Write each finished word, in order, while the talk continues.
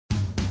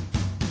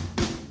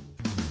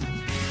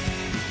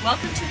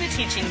Welcome to the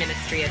teaching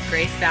ministry of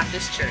Grace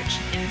Baptist Church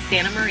in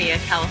Santa Maria,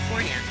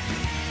 California.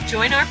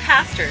 Join our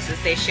pastors as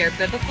they share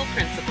biblical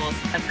principles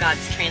of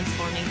God's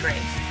transforming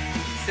grace,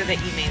 so that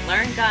you may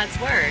learn God's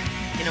Word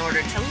in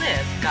order to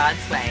live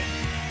God's way.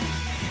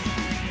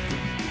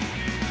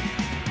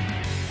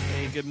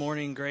 Hey, good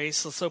morning,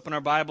 Grace. Let's open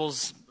our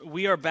Bibles.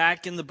 We are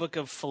back in the book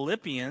of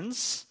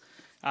Philippians.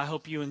 I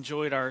hope you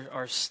enjoyed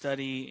our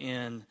study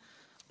in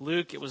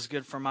Luke. It was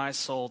good for my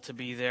soul to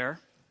be there.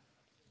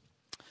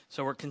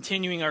 So we're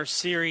continuing our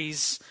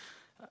series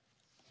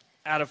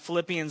out of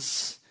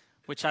Philippians,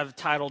 which I've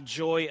titled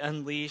Joy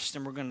Unleashed,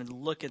 and we're going to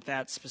look at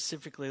that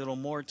specifically a little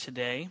more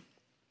today.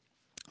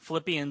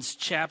 Philippians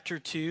chapter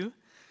 2.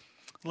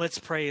 Let's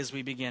pray as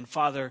we begin.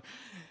 Father,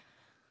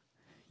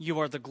 you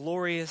are the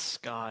glorious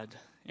God,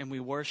 and we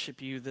worship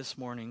you this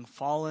morning.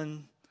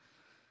 Fallen,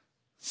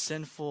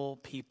 sinful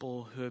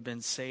people who have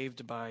been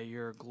saved by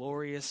your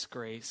glorious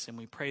grace, and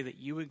we pray that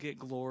you would get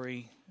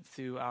glory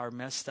through our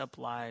messed up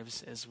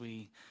lives as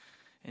we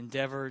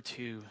endeavor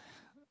to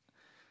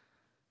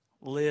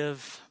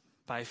live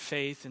by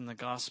faith in the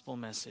gospel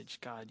message.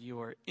 God,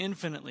 you are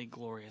infinitely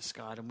glorious,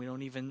 God, and we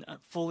don't even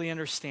fully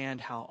understand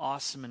how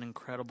awesome and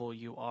incredible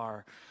you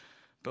are,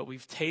 but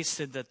we've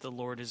tasted that the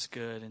Lord is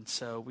good, and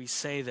so we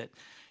say that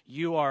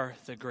you are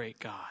the great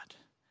God.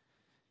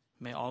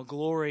 May all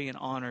glory and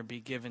honor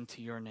be given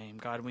to your name,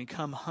 God. And we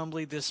come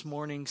humbly this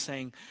morning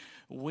saying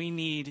we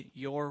need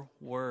your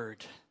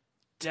word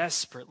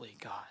desperately,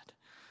 God.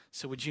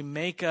 So would you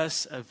make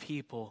us a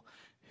people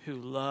who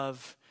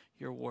love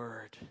your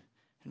word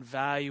and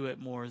value it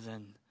more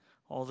than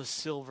all the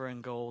silver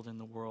and gold in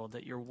the world,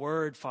 that your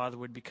word, Father,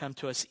 would become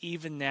to us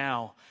even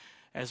now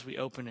as we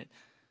open it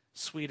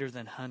sweeter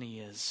than honey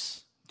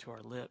is to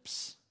our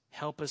lips.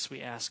 Help us,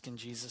 we ask in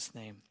Jesus'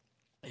 name.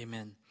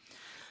 Amen.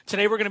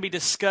 Today we're going to be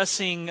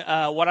discussing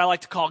what I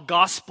like to call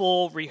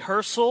gospel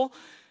rehearsal.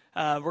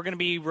 We're going to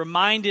be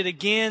reminded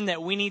again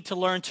that we need to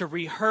learn to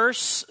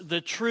rehearse the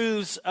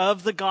truths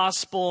of the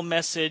gospel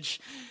message.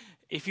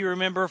 If you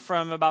remember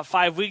from about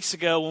 5 weeks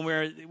ago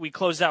when we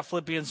closed out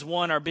Philippians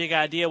 1, our big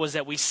idea was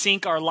that we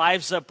sync our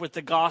lives up with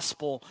the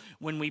gospel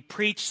when we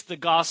preach the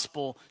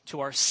gospel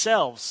to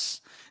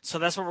ourselves. So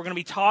that's what we're going to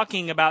be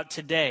talking about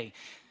today.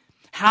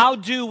 How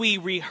do we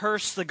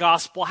rehearse the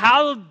gospel?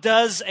 How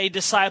does a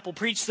disciple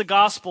preach the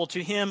gospel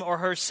to him or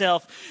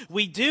herself?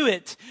 We do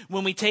it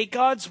when we take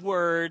God's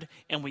word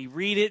and we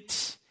read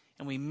it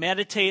and we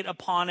meditate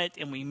upon it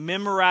and we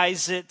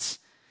memorize it,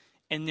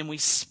 and then we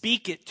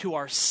speak it to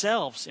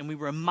ourselves and we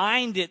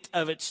remind it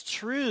of its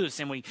truths,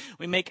 and we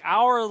make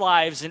our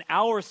lives and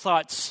our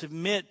thoughts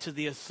submit to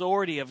the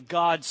authority of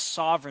God's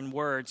sovereign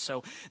word.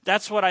 So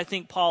that's what I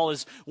think Paul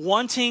is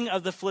wanting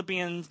of the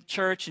Philippian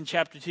church in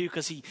chapter 2,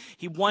 because he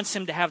wants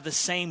them to have the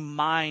same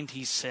mind,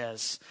 he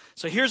says.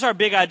 So here's our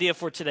big idea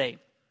for today.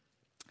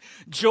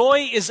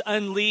 Joy is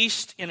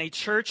unleashed in a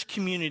church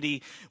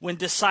community when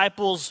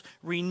disciples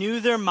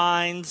renew their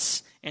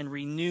minds and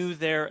renew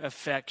their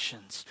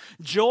affections.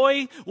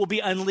 Joy will be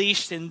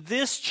unleashed in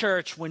this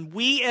church when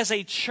we as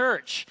a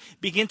church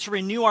begin to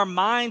renew our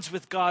minds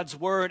with God's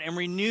word and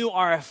renew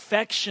our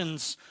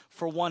affections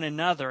for one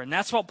another. And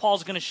that's what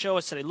Paul's going to show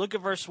us today. Look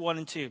at verse 1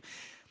 and 2.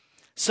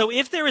 So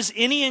if there is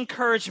any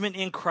encouragement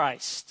in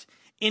Christ,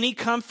 any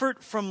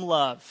comfort from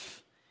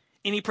love,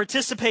 any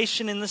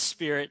participation in the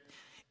Spirit,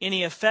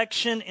 any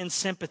affection and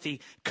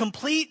sympathy,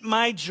 complete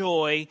my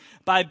joy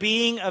by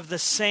being of the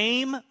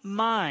same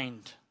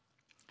mind,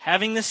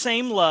 having the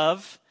same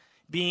love,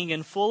 being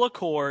in full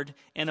accord,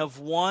 and of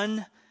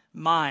one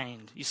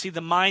mind. You see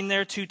the mind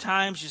there 2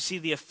 times. You see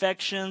the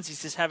affections. He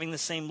says having the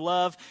same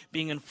love,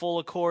 being in full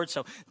accord.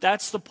 So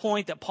that's the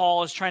point that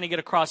Paul is trying to get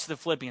across to the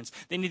Philippians.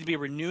 They need to be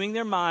renewing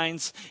their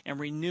minds and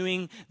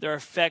renewing their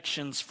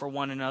affections for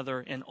one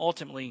another, and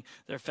ultimately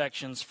their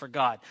affections for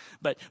God.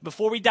 But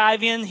before we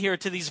dive in here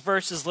to these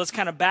verses, let's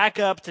kind of back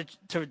up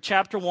to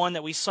chapter 1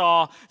 that we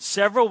saw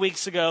several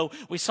weeks ago.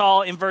 We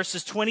saw in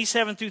verses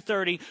 27 through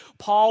 30,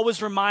 Paul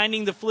was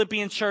reminding the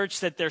Philippian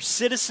church that their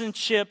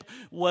citizenship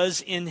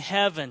was in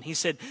heaven. He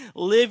said,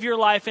 live your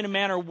life in a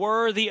manner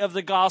worthy of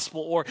the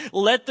gospel, or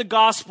let the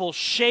gospel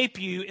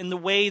shape you in the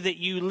way that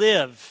you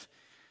live.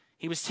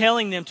 He was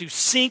telling them to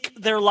sync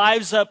their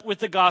lives up with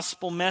the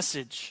gospel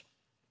message.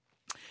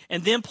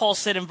 And then Paul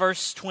said in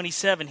verse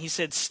 27, he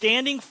said,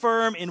 standing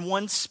firm in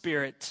one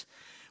spirit,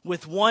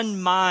 with one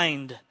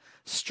mind,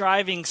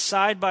 striving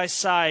side by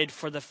side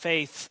for the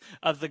faith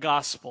of the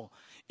gospel.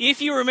 If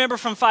you remember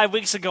from 5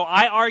 weeks ago,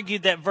 I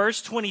argued that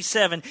verse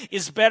 27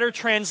 is better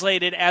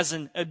translated as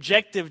an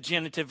objective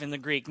genitive in the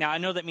Greek. Now, I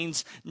know that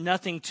means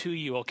nothing to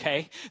you,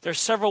 okay? There's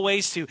several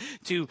ways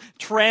to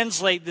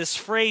translate this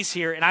phrase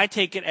here, and I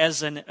take it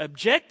as an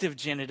objective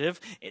genitive,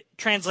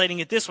 translating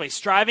it this way: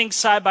 striving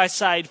side by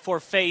side for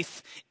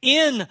faith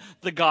in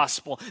the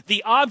gospel.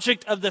 The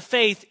object of the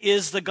faith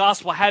is the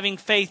gospel, having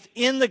faith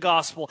in the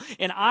gospel.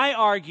 And I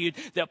argued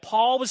that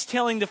Paul was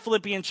telling the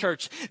Philippian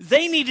church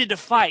they needed to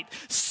fight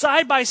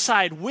side by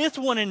side with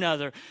one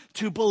another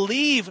to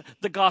believe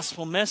the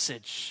gospel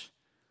message.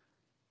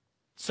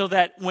 So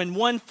that when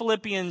one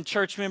Philippian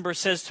church member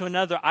says to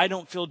another, I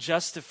don't feel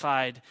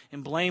justified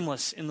and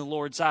blameless in the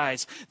Lord's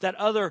eyes, that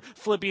other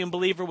Philippian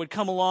believer would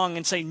come along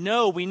and say,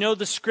 no, we know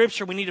the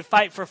scripture. We need to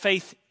fight for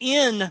faith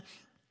in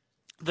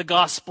the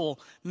gospel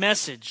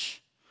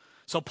message.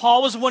 So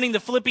Paul was wanting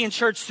the Philippian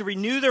church to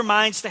renew their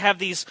minds, to have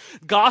these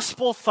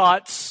gospel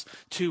thoughts,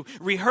 to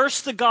rehearse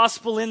the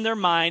gospel in their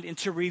mind, and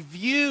to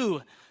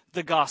review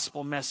the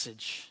gospel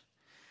message.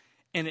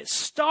 And it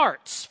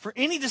starts for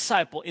any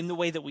disciple in the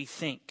way that we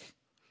think.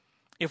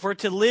 If we're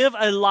to live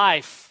a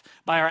life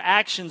by our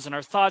actions and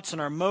our thoughts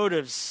and our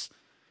motives,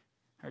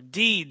 our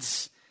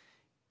deeds,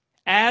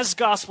 as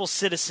gospel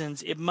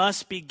citizens, it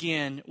must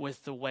begin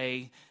with the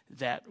way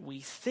that we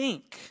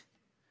think.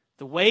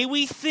 The way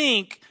we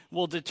think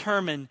will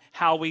determine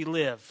how we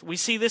live. We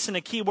see this in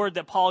a key word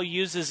that Paul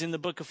uses in the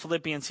book of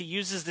Philippians. He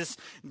uses this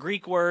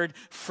Greek word,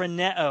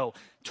 phroneo.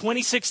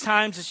 26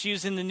 times it's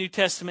used in the New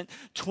Testament,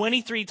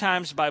 23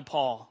 times by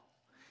Paul.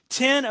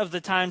 10 of the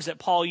times that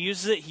Paul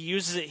uses it, he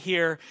uses it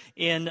here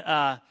in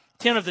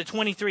 10 of the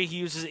 23, he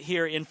uses it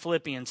here in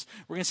Philippians.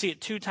 We're going to see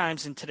it 2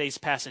 times in today's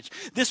passage.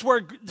 This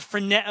word,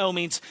 phroneo,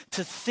 means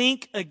to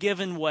think a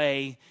given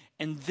way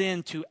and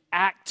then to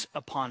act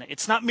upon it.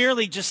 It's not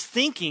merely just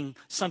thinking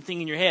something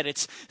in your head.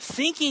 It's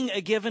thinking a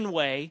given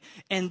way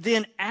and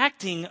then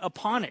acting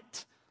upon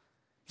it.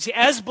 See,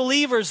 as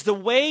believers, the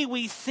way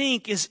we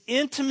think is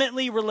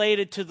intimately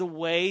related to the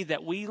way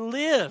that we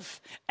live.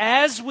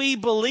 As we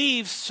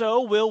believe, so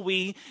will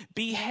we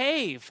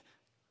behave.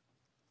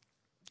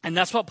 And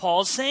that's what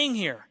Paul is saying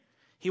here.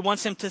 He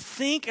wants them to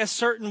think a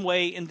certain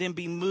way and then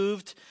be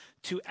moved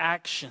to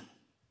action.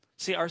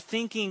 See, our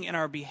thinking and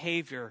our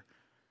behavior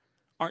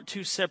aren't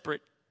two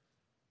separate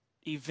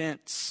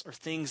events or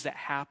things that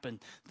happen.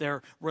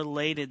 They're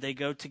related. They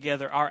go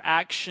together. Our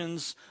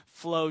actions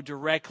flow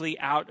directly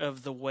out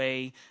of the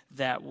way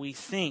that we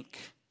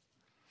think.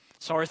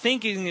 So our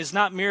thinking is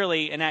not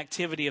merely an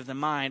activity of the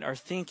mind. Our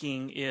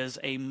thinking is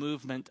a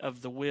movement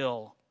of the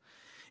will.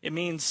 It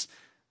means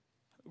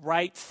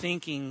right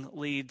thinking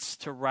leads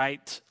to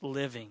right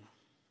living.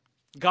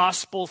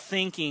 Gospel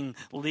thinking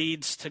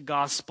leads to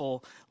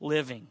gospel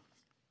living.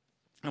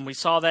 And we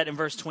saw that in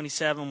verse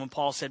 27 when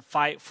Paul said,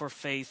 fight for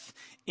faith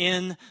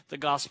in the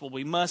gospel.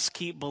 We must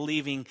keep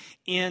believing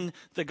in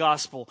the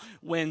gospel.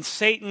 When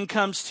Satan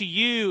comes to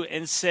you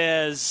and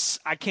says,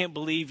 I can't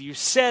believe you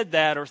said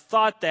that or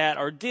thought that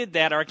or did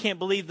that, or I can't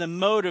believe the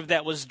motive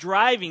that was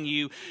driving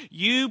you,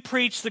 you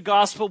preach the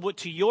gospel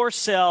to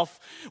yourself.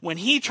 When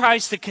he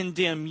tries to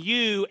condemn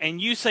you and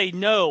you say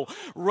no,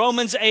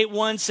 Romans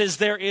 8:1 says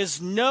there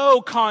is no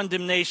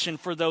condemnation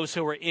for those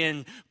who are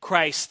in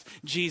Christ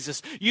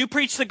Jesus. You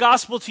preach the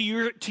gospel to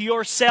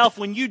yourself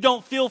when you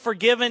don't feel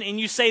forgiven and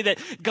you say that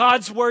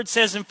God's word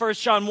says in 1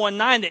 John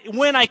 1:9 that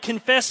when I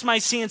confess my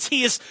sins,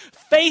 he is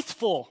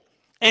faithful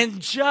and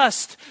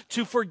just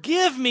to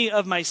forgive me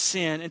of my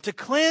sin and to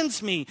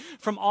cleanse me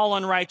from all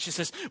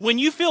unrighteousness. When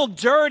you feel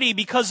dirty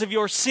because of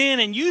your sin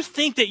and you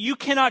think that you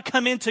cannot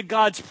come into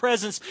God's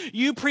presence,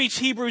 you preach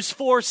Hebrews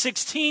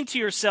 4:16 to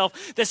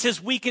yourself that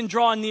says we can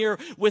draw near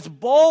with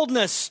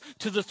boldness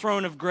to the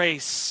throne of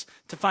grace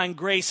to find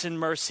grace and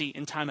mercy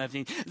in time of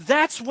need.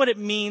 That's what it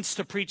means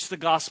to preach the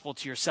gospel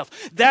to yourself.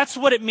 That's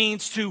what it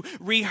means to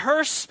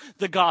rehearse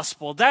the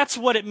gospel. That's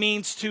what it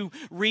means to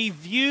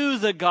review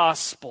the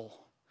gospel.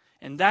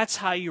 And that's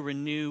how you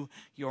renew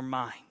your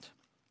mind.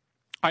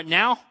 All right,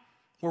 now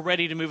we're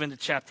ready to move into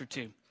chapter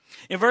 2.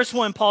 In verse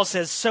 1, Paul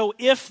says, so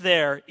if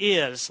there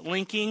is,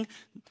 linking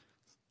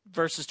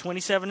verses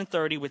 27 and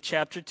 30 with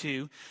chapter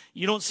 2,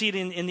 you don't see it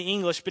in the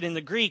English, but in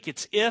the Greek,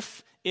 it's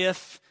if.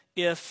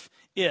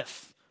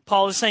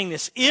 Paul is saying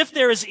this, if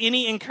there is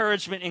any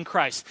encouragement in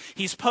Christ.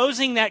 He's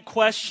posing that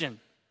question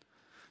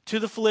to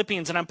the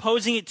Philippians, and I'm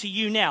posing it to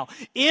you now.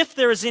 If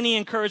there is any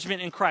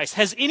encouragement in Christ,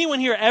 has anyone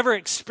here ever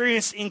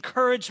experienced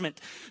encouragement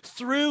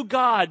through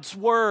God's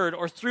word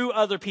or through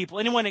other people?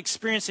 Anyone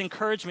experienced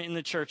encouragement in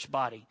the church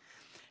body?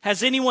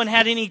 Has anyone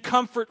had any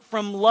comfort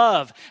from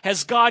love?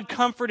 Has God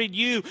comforted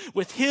you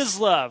with his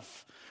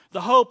love,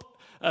 the hope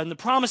and the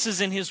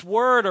promises in his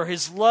word or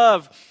his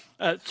love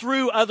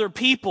through other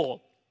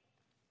people?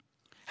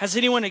 Has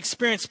anyone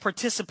experienced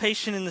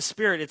participation in the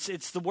Spirit?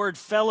 It's the word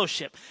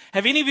fellowship.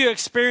 Have any of you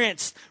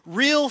experienced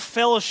real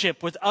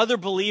fellowship with other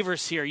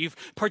believers here? You've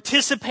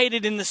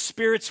participated in the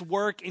Spirit's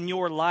work in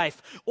your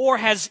life. Or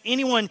has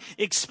anyone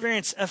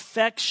experienced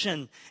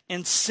affection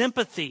and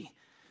sympathy?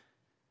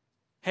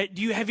 Have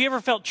you ever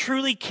felt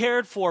truly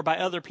cared for by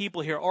other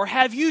people here? Or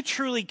have you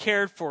truly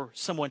cared for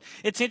someone?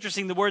 It's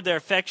interesting, the word there,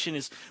 affection,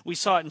 is, we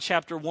saw it in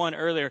chapter 1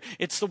 earlier.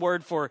 It's the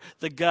word for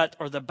the gut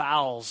or the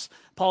bowels.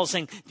 Paul is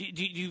saying, do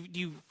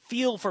you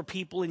feel for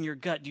people in your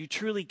gut? Do you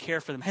truly care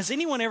for them? Has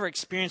anyone ever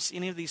experienced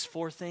any of these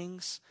 4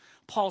 things?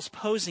 Paul's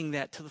posing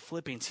that to the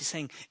Philippians. He's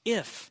saying,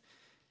 if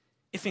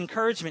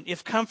encouragement,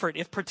 if comfort,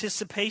 if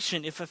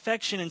participation, if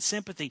affection and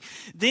sympathy,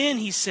 then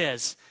he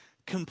says,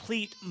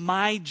 complete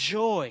my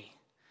joy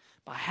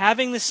by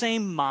having the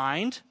same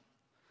mind,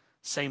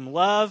 Same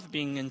love,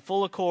 being in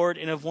full accord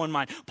and of one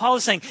mind. Paul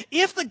is saying,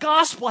 if the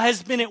gospel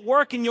has been at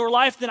work in your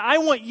life, then I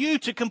want you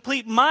to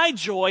complete my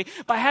joy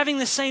by having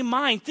the same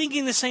mind,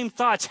 thinking the same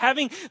thoughts,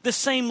 having the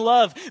same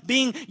love,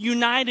 being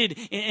united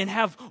and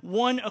have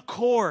one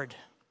accord.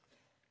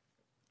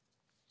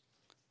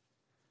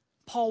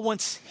 Paul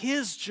wants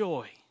his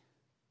joy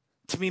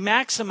to be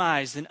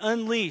maximized and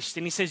unleashed.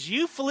 And he says,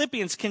 you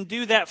Philippians can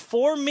do that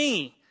for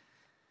me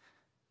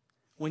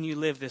when you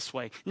live this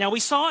way. Now, we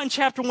saw in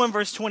chapter 1,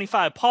 verse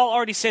 25, Paul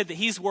already said that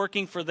he's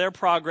working for their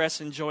progress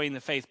and joy in the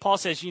faith. Paul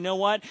says, you know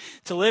what?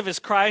 To live is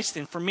Christ,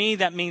 and for me,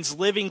 that means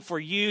living for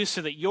you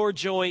so that your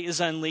joy is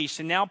unleashed.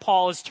 And now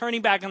Paul is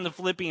turning back on the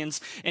Philippians,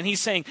 and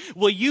he's saying,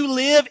 will you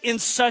live in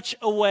such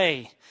a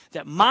way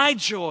that my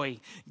joy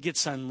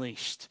gets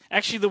unleashed?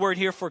 Actually, the word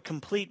here for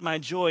complete my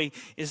joy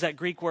is that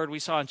Greek word we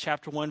saw in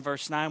chapter 1,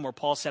 verse 9, where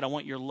Paul said, I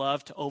want your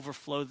love to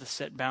overflow the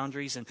set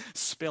boundaries and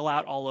spill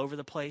out all over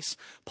the place.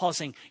 Paul's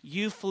saying,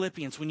 you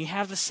Philippians, when you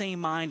have the same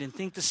mind and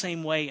think the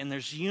same way, and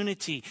there's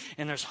unity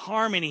and there's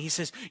harmony, he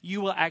says, you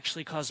will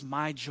actually cause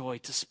my joy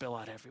to spill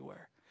out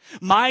everywhere.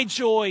 My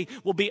joy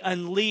will be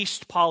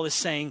unleashed, Paul is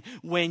saying,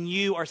 when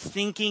you are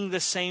thinking the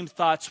same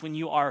thoughts, when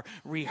you are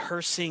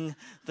rehearsing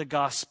the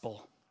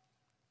gospel.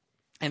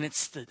 And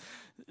it's the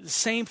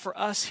same for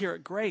us here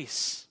at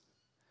Grace.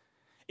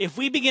 If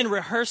we begin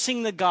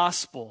rehearsing the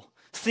gospel,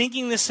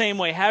 thinking the same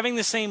way, having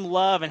the same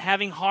love, and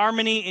having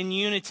harmony and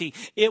unity,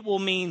 it will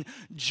mean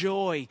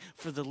joy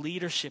for the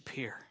leadership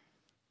here.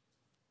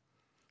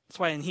 That's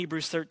why in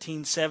Hebrews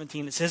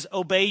 13:17 it says,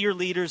 obey your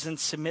leaders and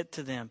submit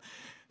to them,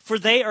 for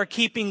they are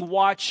keeping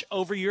watch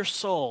over your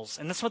souls.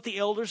 And that's what the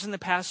elders and the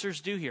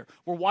pastors do here.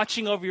 We're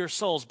watching over your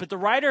souls. But the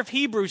writer of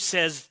Hebrews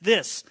says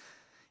this,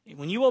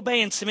 when you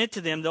obey and submit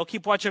to them, they'll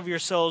keep watch over your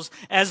souls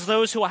as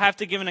those who will have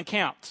to give an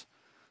account.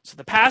 So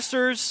the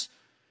pastors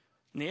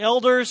and the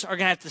elders are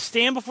going to have to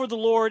stand before the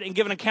Lord and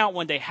give an account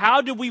one day.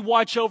 How did we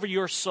watch over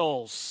your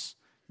souls?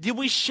 Did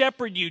we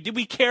shepherd you? Did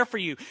we care for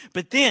you?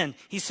 But then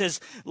he says,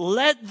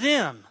 let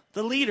them,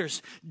 the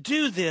leaders,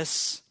 do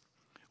this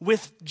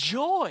with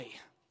joy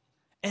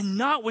and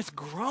not with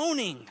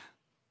groaning,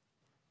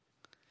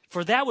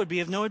 for that would be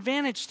of no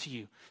advantage to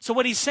you. So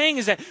what he's saying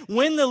is that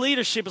when the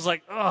leadership is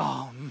like,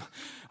 oh,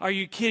 are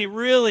you kidding?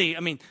 Really?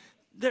 I mean,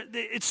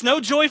 it's no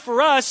joy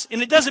for us,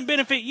 and it doesn't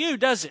benefit you,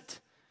 does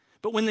it?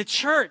 But when the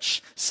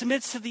church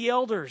submits to the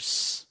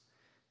elders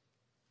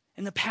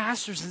and the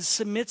pastors and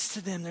submits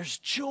to them, there's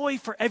joy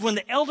for everyone.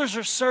 The elders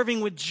are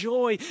serving with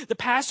joy. The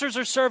pastors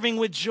are serving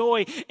with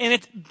joy, and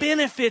it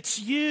benefits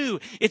you.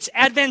 It's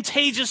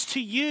advantageous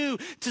to you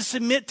to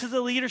submit to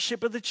the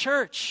leadership of the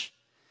church.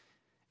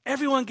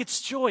 Everyone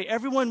gets joy.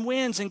 Everyone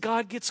wins, and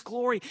God gets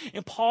glory.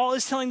 And Paul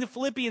is telling the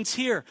Philippians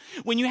here,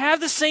 when you have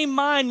the same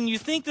mind and you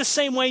think the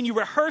same way and you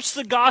rehearse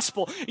the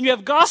gospel and you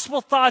have gospel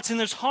thoughts and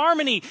there's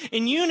harmony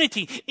and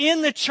unity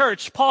in the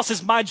church, Paul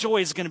says, my joy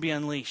is going to be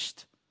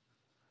unleashed.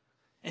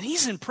 And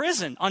he's in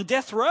prison on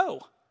death row.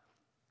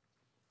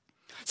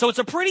 So it's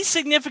a pretty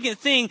significant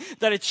thing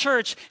that a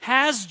church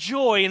has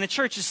joy and the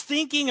church is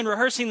thinking and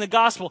rehearsing the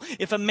gospel.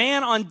 If a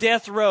man on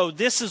death row,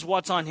 this is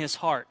what's on his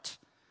heart.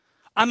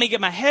 I may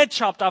get my head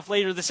chopped off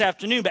later this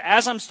afternoon, but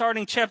as I'm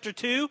starting chapter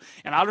 2,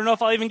 and I don't know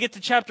if I'll even get to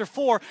chapter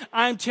 4,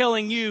 I'm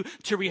telling you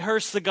to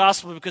rehearse the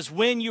gospel, because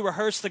when you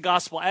rehearse the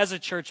gospel as a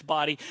church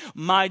body,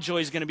 my joy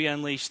is going to be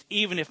unleashed,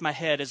 even if my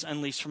head is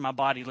unleashed from my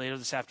body later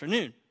this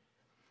afternoon.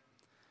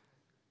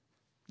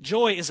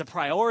 Joy is a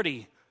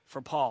priority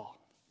for Paul.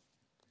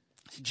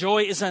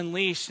 Joy is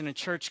unleashed in a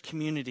church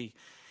community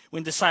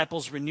when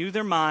disciples renew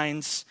their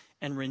minds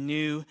and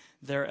renew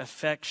their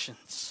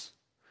affections.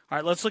 All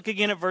right, let's look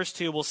again at verse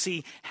 2. We'll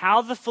see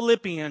how the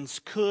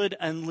Philippians could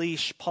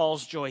unleash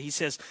Paul's joy. He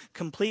says,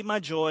 complete my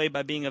joy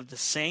by being of the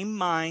same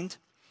mind,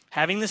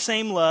 having the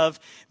same love,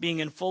 being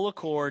in full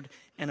accord,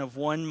 and of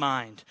one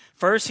mind.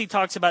 First, he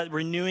talks about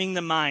renewing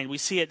the mind. We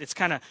see it, it's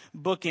kind of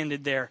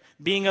bookended there.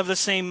 Being of the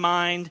same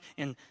mind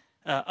and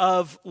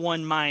of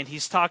one mind.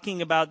 He's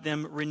talking about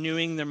them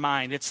renewing their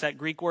mind. It's that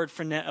Greek word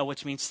phroneo,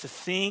 which means to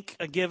think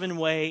a given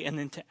way and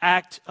then to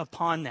act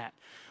upon that.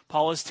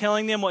 Paul is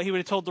telling them what he would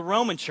have told the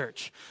Roman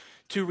church,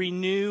 to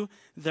renew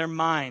their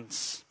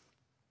minds.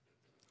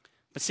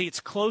 But see, it's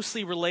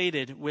closely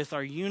related with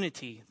our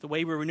unity, the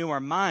way we renew our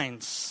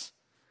minds.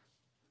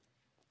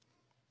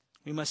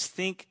 We must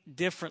think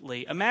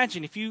differently.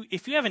 Imagine if you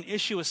have an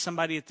issue with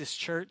somebody at this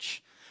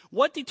church,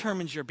 what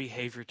determines your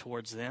behavior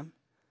towards them?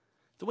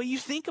 The way you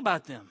think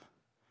about them.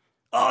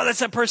 Oh, that's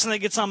that person that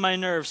gets on my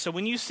nerves. So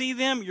when you see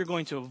them, you're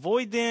going to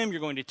avoid them.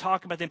 You're going to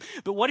talk about them.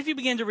 But what if you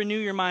begin to renew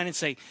your mind and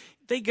say,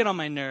 they get on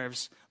my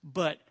nerves,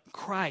 but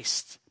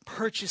Christ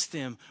purchased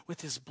them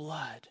with his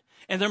blood.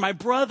 And they're my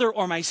brother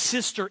or my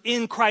sister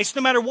in Christ,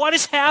 no matter what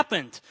has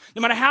happened,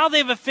 no matter how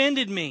they've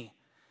offended me.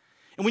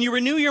 And when you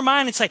renew your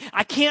mind and say,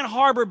 I can't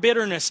harbor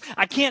bitterness,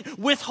 I can't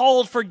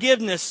withhold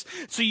forgiveness.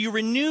 So you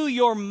renew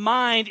your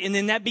mind, and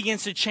then that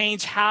begins to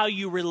change how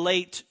you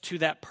relate to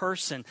that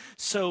person.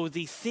 So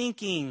the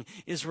thinking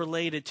is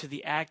related to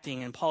the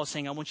acting. And Paul is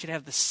saying, I want you to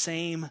have the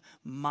same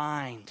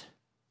mind.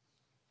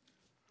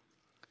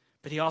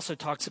 But he also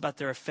talks about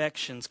their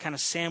affections, kind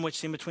of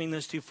sandwiched in between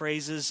those two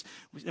phrases.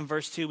 In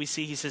verse 2, we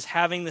see he says,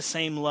 having the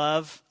same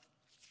love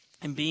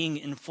and being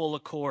in full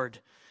accord.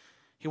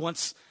 He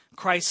wants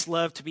Christ's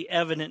love to be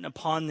evident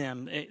upon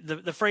them.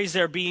 The phrase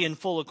there, be in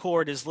full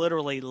accord, is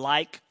literally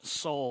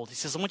like-souled. He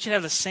says, I want you to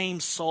have the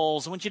same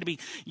souls. I want you to be,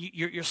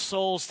 your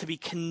souls to be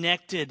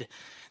connected.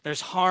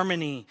 There's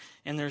harmony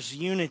and there's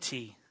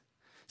unity.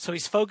 So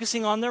he's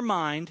focusing on their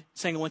mind,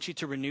 saying, I want you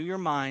to renew your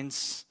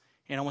minds,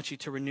 and I want you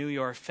to renew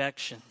your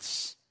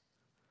affections.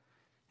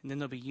 And then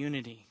there'll be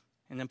unity.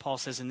 And then Paul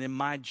says, and then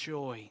my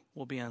joy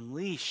will be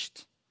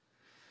unleashed.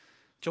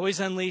 Joy is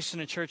unleashed in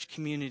a church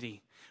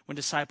community when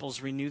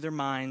disciples renew their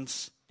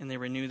minds and they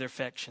renew their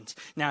affections.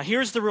 Now,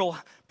 here's the real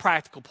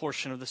practical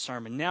portion of the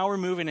sermon. Now we're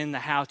moving in the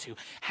how-to.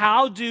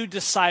 How do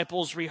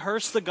disciples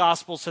rehearse the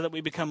gospel so that we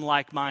become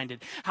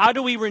like-minded? How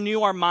do we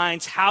renew our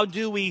minds? How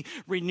do we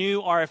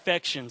renew our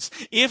affections?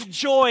 If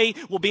joy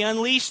will be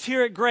unleashed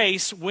here at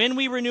Grace when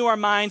we renew our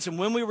minds and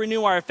when we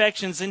renew our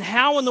affections, then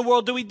how in the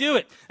world do we do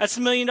it? That's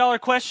the million-dollar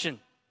question.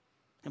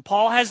 And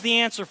Paul has the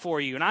answer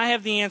for you, and I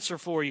have the answer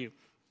for you.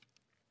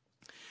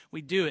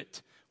 We do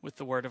it with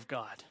the Word of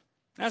God.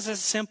 That's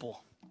as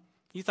simple.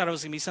 You thought it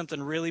was going to be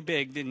something really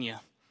big, didn't you?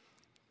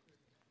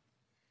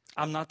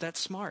 I'm not that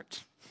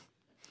smart.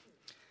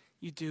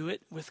 You do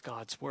it with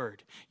God's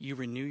Word. You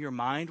renew your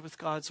mind with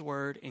God's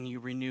Word, and you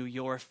renew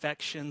your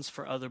affections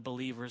for other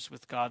believers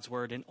with God's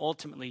Word. And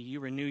ultimately, you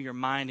renew your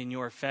mind and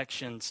your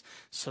affections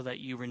so that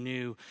you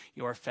renew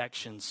your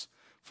affections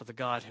for the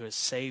God who has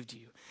saved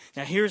you.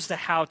 Now, here's the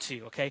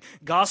how-to, okay?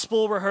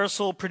 Gospel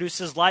rehearsal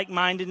produces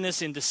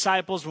like-mindedness in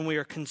disciples when we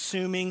are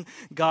consuming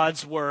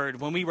God's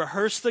Word. When we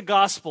rehearse the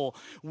gospel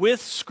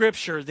with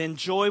Scripture, then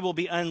joy will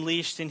be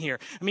unleashed in here.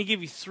 Let me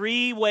give you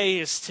 3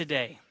 ways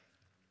today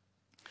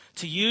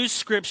to use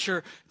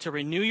Scripture to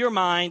renew your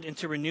mind and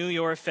to renew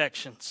your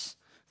affections,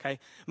 okay?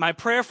 My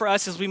prayer for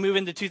us as we move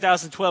into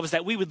 2012 is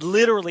that we would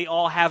literally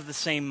all have the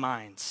same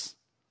minds.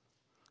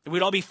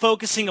 We'd all be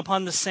focusing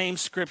upon the same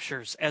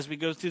scriptures as we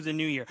go through the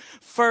new year.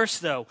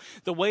 First, though,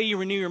 the way you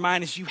renew your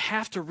mind is you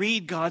have to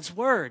read God's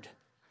Word.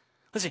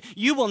 Listen,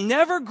 you will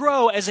never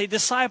grow as a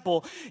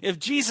disciple of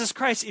Jesus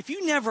Christ if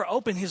you never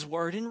open His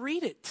Word and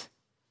read it.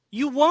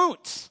 You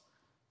won't.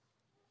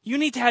 You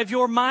need to have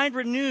your mind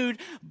renewed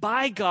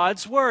by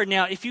God's Word.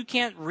 Now, if you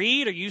can't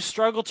read or you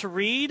struggle to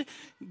read,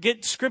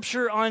 get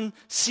Scripture on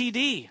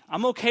CD.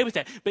 I'm okay with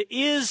that. But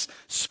is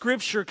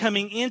Scripture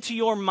coming into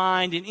your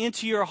mind and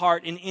into your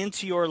heart and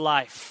into your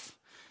life?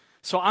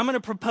 So I'm going to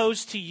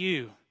propose to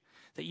you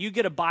that you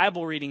get a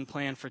Bible reading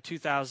plan for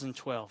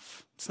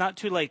 2012. It's not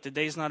too late. The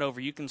day's not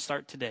over. You can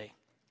start today.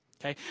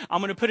 Okay, I'm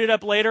going to put it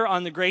up later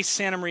on the Grace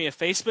Santa Maria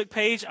Facebook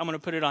page. I'm going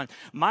to put it on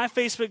my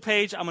Facebook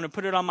page. I'm going to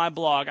put it on my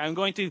blog. I'm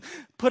going to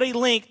put a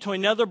link to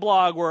another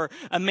blog where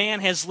a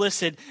man has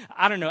listed,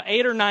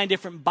 8 or 9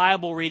 different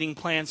Bible reading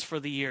plans for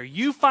the year.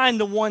 You find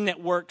the one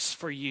that works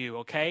for you,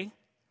 okay?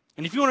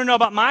 And if you want to know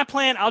about my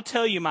plan, I'll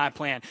tell you my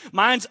plan.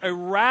 Mine's a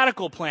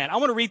radical plan. I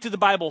want to read through the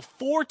Bible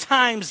 4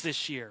 times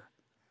this year.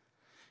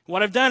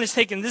 What I've done is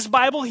taken this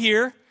Bible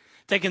here,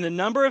 taken the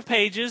number of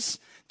pages,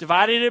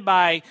 divided it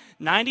by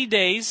 90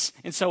 days.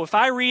 And so if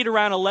I read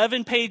around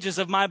 11 pages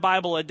of my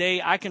Bible a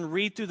day, I can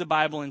read through the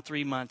Bible in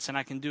 3 months, and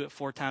I can do it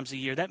 4 times a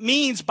year. That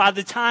means by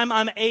the time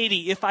I'm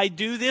 80, if I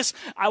do this,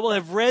 I will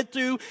have read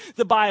through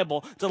the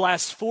Bible the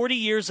last 40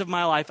 years of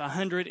my life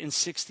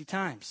 160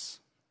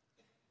 times.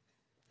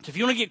 So if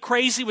you want to get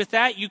crazy with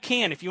that, you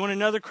can. If you want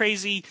another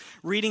crazy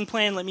reading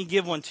plan, let me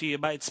give one to you.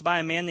 It's by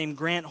a man named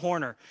Grant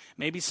Horner.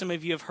 Maybe some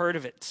of you have heard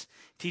of it.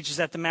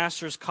 Teaches at the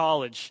Master's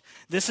College.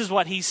 This is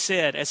what he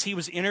said as he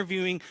was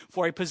interviewing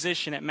for a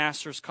position at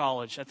Master's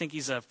College. I think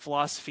he's a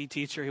philosophy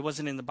teacher. He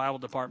wasn't in the Bible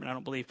department, I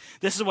don't believe.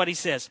 This is what he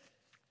says.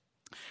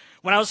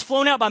 When I was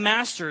flown out by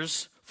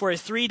Master's for a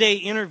 3-day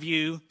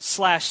interview /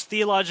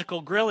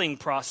 theological grilling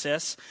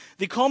process,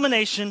 the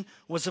culmination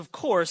was, of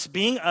course,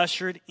 being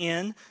ushered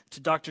in to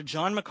Dr.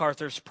 John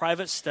MacArthur's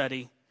private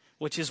study,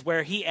 which is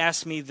where he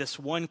asked me this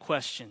one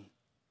question: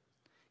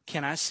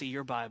 can I see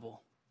your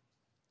Bible?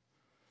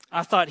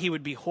 I thought he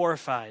would be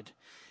horrified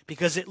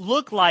because it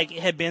looked like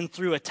it had been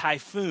through a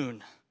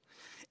typhoon.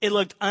 It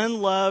looked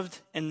unloved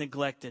and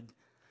neglected,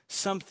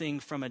 something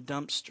from a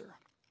dumpster.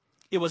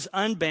 It was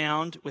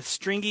unbound with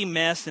stringy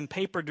mess and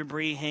paper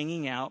debris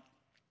hanging out.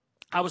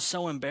 I was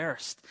so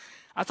embarrassed.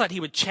 I thought he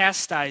would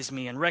chastise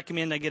me and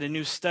recommend I get a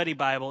new study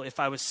Bible if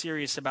I was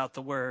serious about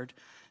the Word.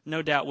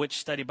 No doubt which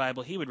study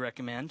Bible he would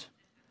recommend.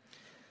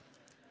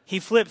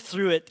 He flipped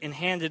through it and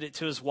handed it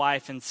to his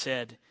wife and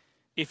said,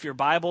 "If your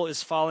Bible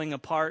is falling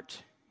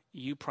apart,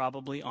 you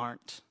probably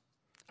aren't."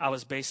 I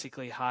was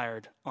basically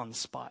hired on the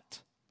spot.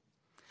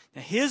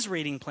 Now, his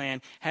reading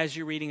plan has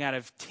you reading out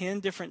of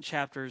 10 different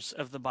chapters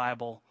of the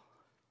Bible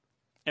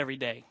every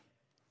day.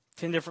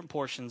 10 different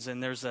portions.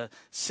 And there's a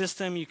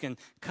system you can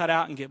cut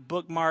out and get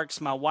bookmarks.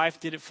 My wife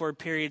did it for a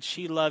period.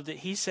 She loved it.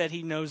 He said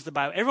he knows the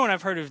Bible. Everyone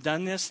I've heard who've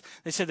done this,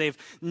 they said they've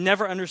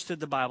never understood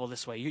the Bible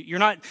this way. You're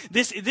not.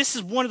 This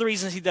is one of the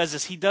reasons he does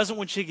this. He doesn't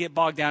want you to get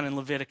bogged down in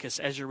Leviticus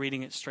as you're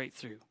reading it straight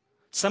through.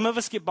 Some of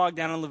us get bogged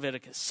down in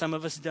Leviticus. Some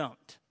of us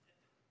don't.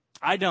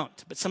 I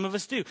don't, but some of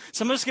us do.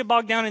 Some of us get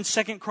bogged down in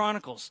 2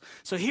 Chronicles.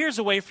 So here's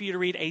a way for you to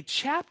read a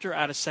chapter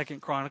out of 2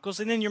 Chronicles,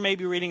 and then you're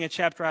maybe reading a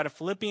chapter out of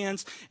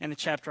Philippians, and a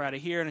chapter out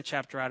of here, and a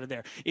chapter out of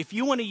there. If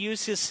you want to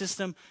use his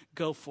system,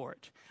 go for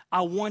it.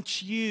 I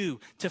want you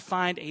to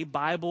find a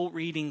Bible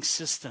reading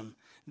system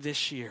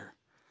this year.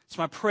 It's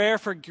my prayer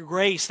for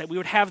grace that we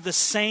would have the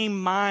same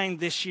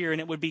mind this year,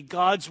 and it would be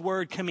God's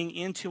word coming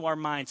into our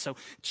mind. So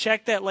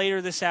check that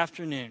later this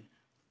afternoon.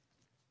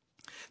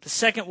 The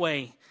second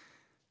way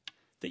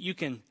that you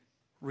can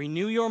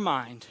renew your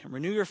mind and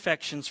renew your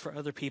affections for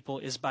other people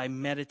is by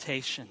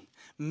meditation.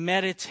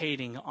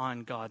 Meditating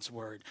on God's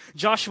word.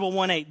 Joshua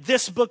 1:8,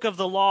 this book of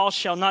the law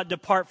shall not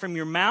depart from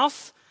your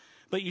mouth,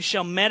 but you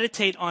shall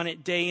meditate on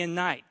it day and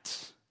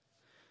night.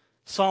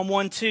 Psalm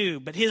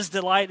 1:2, but his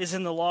delight is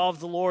in the law of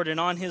the Lord, and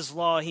on his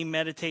law he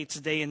meditates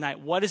day and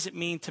night. What does it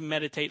mean to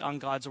meditate on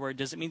God's word?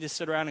 Does it mean to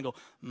sit around and go,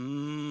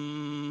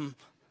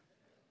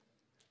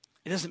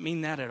 It doesn't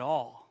mean that at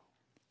all.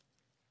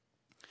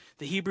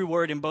 The Hebrew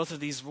word in both of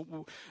these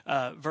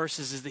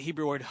verses is the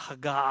Hebrew word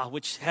hagah,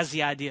 which has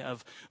the idea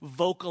of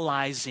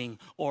vocalizing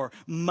or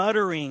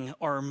muttering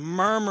or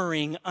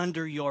murmuring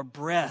under your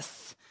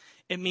breath.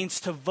 It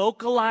means to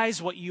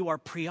vocalize what you are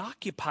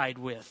preoccupied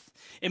with.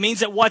 It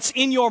means that what's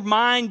in your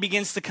mind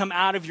begins to come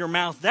out of your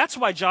mouth. That's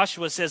why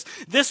Joshua says,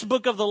 this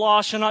book of the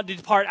law shall not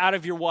depart out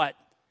of your what?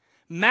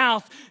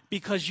 Mouth,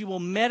 because you will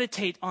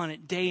meditate on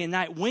it day and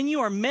night. When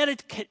you are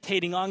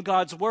meditating on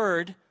God's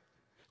word,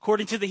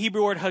 according to the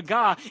Hebrew word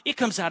hagah, it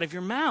comes out of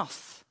your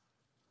mouth.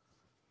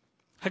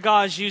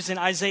 Hagah is used in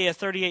Isaiah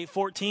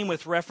 38:14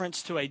 with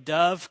reference to a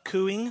dove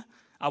cooing.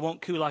 I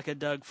won't coo like a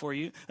dove for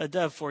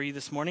you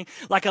this morning.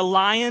 Like a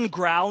lion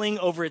growling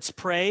over its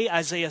prey,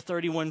 Isaiah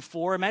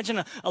 31:4.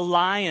 Imagine a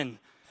lion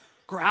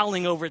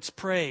growling over its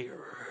prey.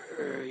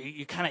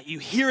 You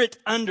hear it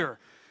under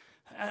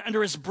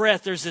his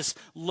breath. There's this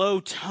low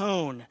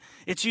tone.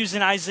 It's used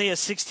in Isaiah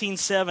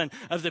 16:7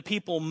 of the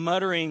people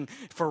muttering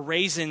for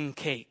raisin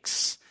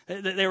cakes.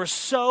 They were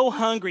so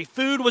hungry.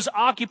 Food was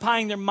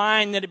occupying their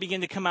mind that it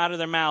began to come out of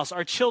their mouths.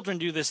 Our children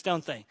do this,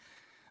 don't they?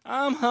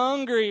 I'm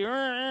hungry.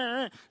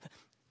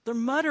 They're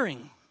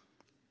muttering.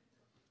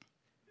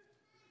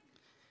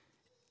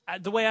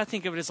 The way I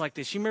think of it is like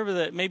this. You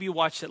remember maybe you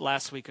watched it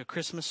last week, A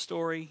Christmas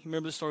Story. You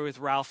remember the story with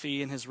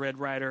Ralphie and his Red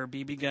Ryder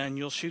BB gun?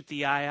 You'll shoot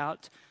the eye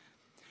out.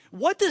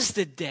 What does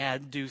the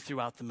dad do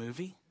throughout the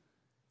movie?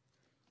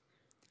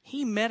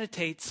 He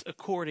meditates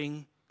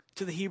according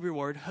to the Hebrew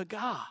word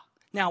hagah.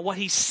 Now, what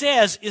he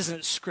says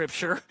isn't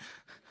scripture,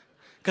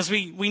 because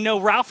we know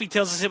Ralphie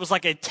tells us it was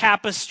like a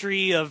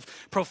tapestry of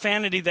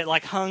profanity that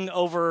like hung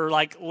over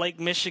like Lake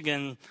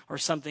Michigan or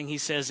something, he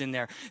says in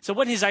there. So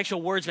what his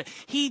actual words, but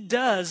he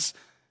does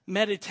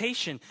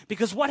meditation,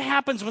 because what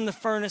happens when the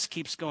furnace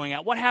keeps going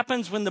out? What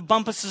happens when the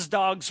Bumpus's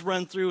dogs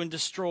run through and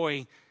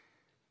destroy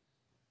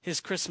his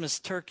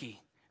Christmas turkey?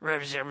 You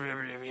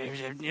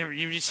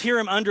just hear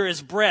him under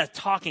his breath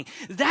talking.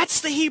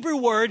 That's the Hebrew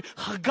word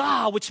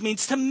hagah, which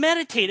means to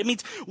meditate. It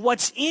means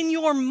what's in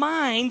your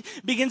mind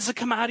begins to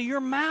come out of your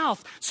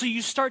mouth. So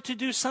you start to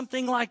do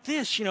something like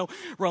this.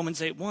 Romans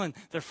 8:1,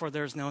 therefore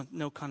there's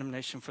no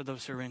condemnation for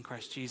those who are in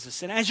Christ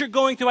Jesus. And as you're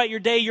going throughout your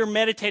day, you're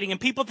meditating.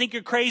 And people think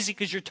you're crazy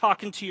because you're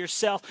talking to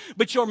yourself.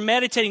 But you're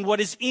meditating.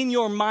 What is in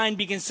your mind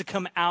begins to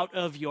come out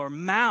of your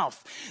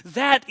mouth.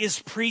 That is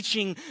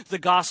preaching the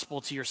gospel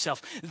to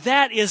yourself.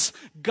 That is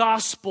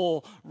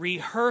gospel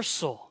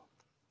rehearsal.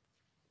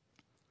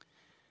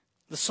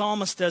 The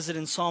psalmist does it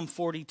in Psalm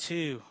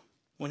 42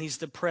 when he's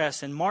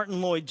depressed. And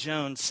Martin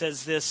Lloyd-Jones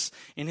says this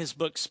in his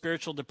book,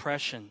 Spiritual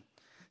Depression.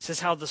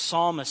 Says how the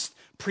psalmist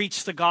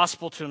preached the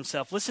gospel to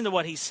himself. Listen to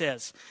what he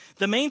says.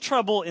 The main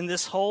trouble in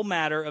this whole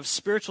matter of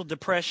spiritual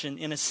depression,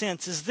 in a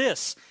sense, is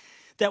this: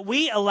 that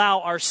we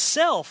allow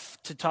ourself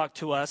to talk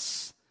to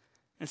us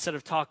instead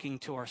of talking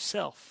to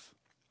ourself.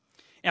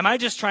 Am I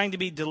just trying to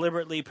be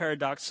deliberately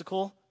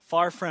paradoxical?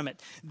 Far from it.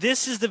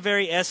 This is the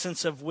very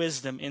essence of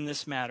wisdom in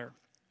this matter.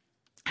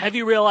 Have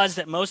you realized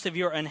that most of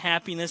your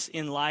unhappiness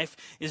in life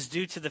is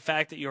due to the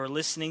fact that you are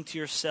listening to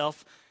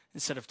yourself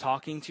instead of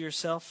talking to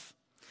yourself?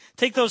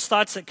 Take those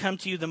thoughts that come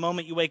to you the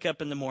moment you wake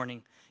up in the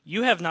morning.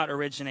 You have not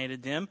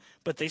originated them,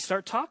 but they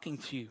start talking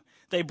to you.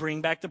 They bring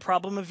back the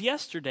problem of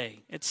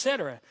yesterday,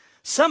 etc.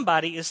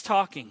 Somebody is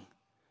talking.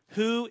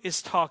 Who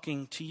is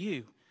talking to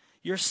you?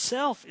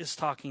 Yourself is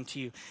talking to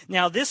you.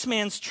 Now, this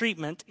man's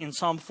treatment in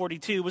Psalm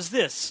 42 was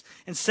this.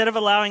 Instead of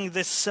allowing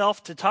this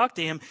self to talk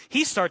to him,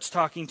 he starts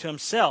talking to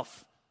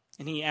himself.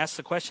 And he asks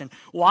the question,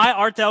 why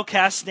art thou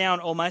cast down,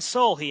 O my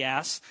soul? He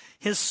asks.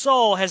 His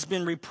soul has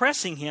been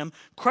repressing him,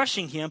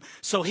 crushing him.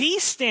 So he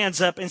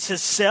stands up and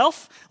says,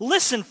 self,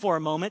 listen for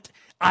a moment.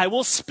 I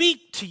will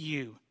speak to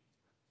you.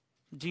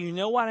 Do you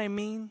know what I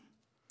mean?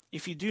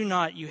 If you do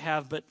not, you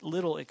have but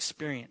little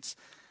experience.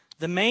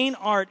 The main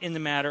art in the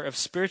matter of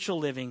spiritual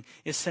living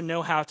is to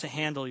know how to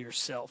handle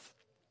yourself.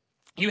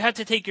 You have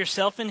to take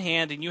yourself in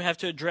hand and you have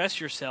to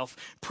address yourself,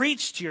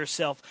 preach to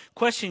yourself,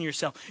 question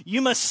yourself.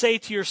 You must say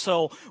to your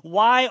soul,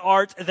 why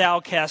art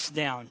thou cast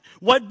down?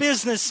 What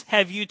business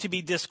have you to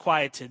be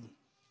disquieted?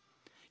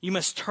 You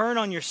must turn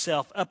on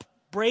yourself,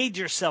 upbraid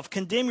yourself,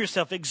 condemn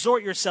yourself,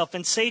 exhort yourself,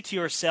 and say to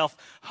yourself,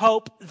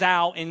 hope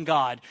thou in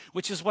God,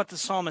 which is what the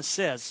psalmist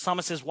says. The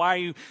psalmist says, why are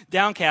you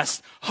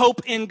downcast?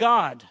 Hope in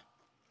God,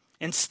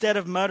 instead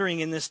of muttering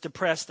in this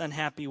depressed,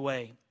 unhappy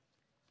way.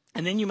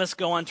 And then you must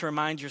go on to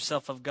remind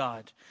yourself of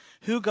God,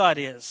 who God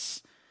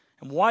is,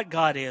 and what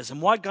God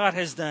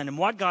has done, and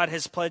what God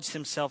has pledged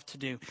himself to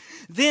do.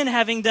 Then,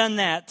 having done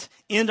that,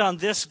 end on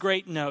this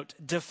great note.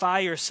 Defy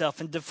yourself,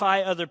 and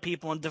defy other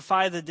people, and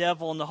defy the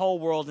devil and the whole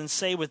world, and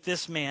say with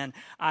this man,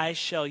 I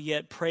shall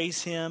yet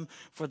praise him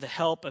for the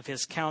help of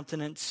his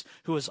countenance,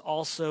 who is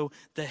also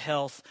the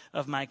health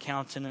of my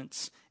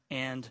countenance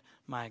and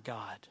my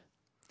God.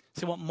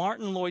 See, what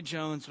Martin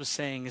Lloyd-Jones was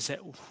saying is that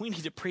we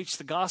need to preach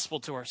the gospel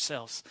to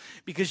ourselves.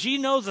 Because you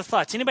know the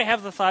thoughts. Anybody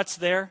have the thoughts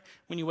there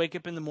when you wake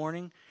up in the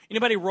morning?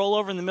 Anybody roll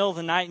over in the middle of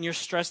the night and you're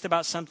stressed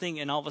about something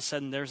and all of a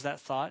sudden there's that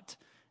thought?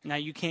 Now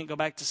you can't go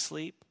back to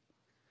sleep?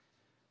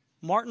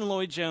 Martin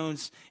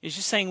Lloyd-Jones is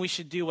just saying we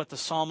should do what the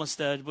psalmist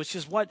did, which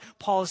is what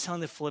Paul is telling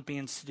the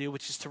Philippians to do,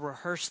 which is to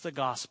rehearse the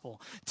gospel,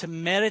 to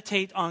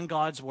meditate on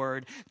God's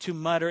word, to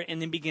mutter,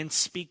 and then begin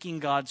speaking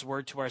God's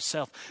word to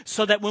ourselves,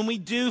 so that when we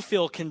do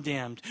feel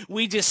condemned,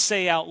 we just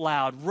say out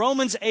loud.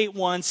 Romans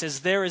 8:1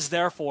 says, there is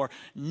therefore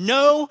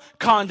no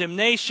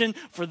condemnation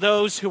for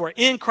those who are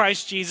in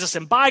Christ Jesus,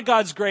 and by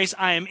God's grace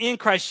I am in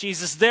Christ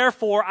Jesus,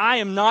 therefore I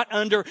am not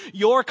under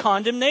your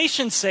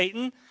condemnation,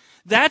 Satan.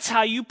 That's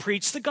how you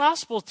preach the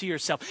gospel to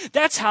yourself.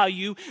 That's how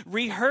you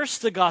rehearse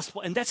the gospel,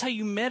 and that's how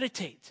you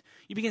meditate.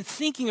 You begin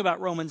thinking about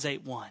Romans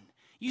 8:1.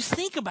 You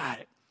think about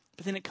it,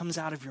 but then it comes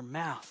out of your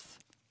mouth.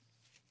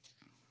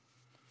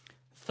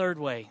 Third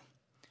way,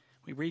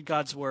 we read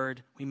God's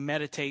word, we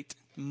meditate,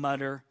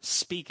 mutter,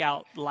 speak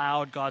out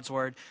loud God's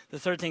word. The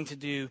third thing to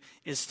do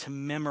is to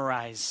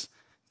memorize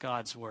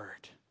God's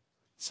word.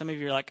 Some of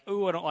you are like,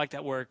 oh, I don't like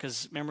that word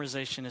because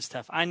memorization is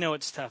tough. I know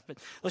it's tough, but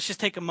let's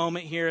just take a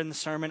moment here in the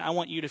sermon. I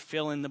want you to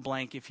fill in the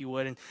blank, if you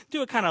would, and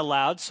do it kind of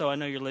loud so I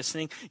know you're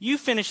listening. You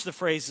finish the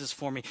phrases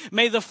for me.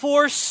 May the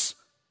force...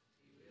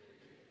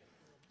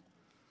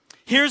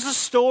 Here's a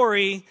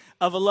story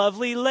of a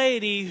lovely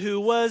lady who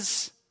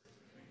was...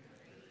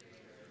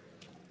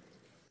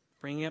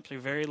 Bringing up 3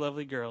 very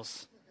lovely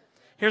girls.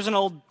 Here's an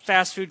old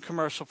fast food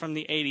commercial from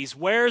the 80s.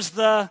 Where's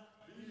the...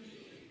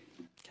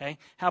 Okay.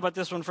 How about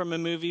this one from a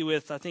movie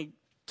with, I think,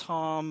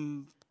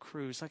 Tom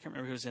Cruise. I can't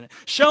remember who's in it.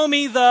 Show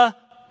me the...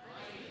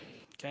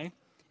 Okay.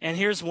 And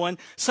here's one.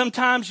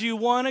 Sometimes you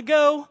want to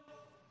go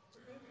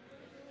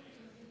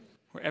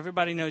where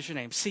everybody knows your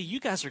name. See, you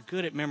guys are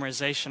good at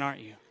memorization, aren't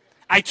you?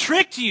 I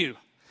tricked you.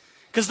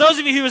 Because those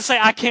of you who would say,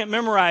 I can't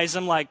memorize,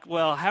 I'm like,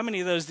 well, how many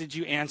of those did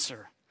you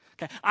answer?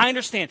 Okay. I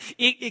understand.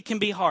 It can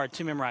be hard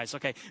to memorize.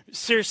 Okay.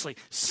 Seriously,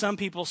 some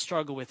people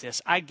struggle with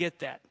this. I get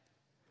that.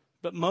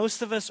 But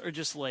most of us are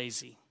just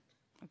lazy.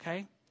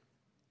 Okay?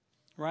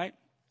 Right?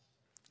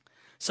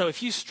 So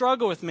if you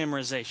struggle with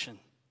memorization,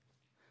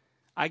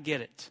 I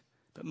get it.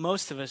 But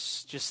most of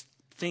us just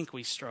think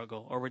we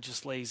struggle, or we're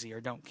just lazy,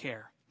 or don't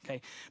care. Okay?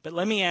 But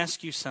let me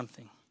ask you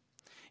something.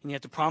 And you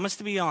have to promise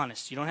to be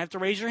honest. You don't have to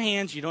raise your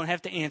hands. You don't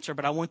have to answer.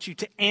 But I want you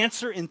to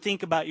answer and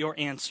think about your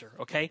answer.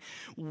 Okay?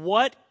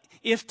 What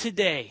if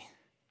today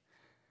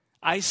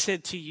I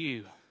said to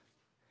you,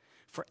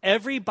 for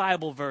every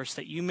Bible verse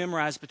that you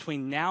memorize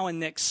between now and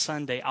next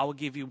Sunday, I will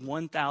give you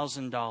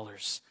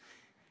 $1,000.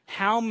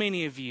 How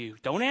many of you,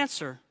 don't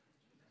answer.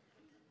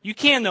 You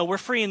can though, we're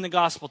free in the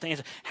gospel to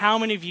answer. How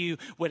many of you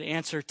would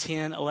answer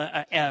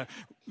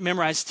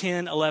memorize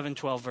 10, 11,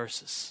 12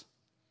 verses?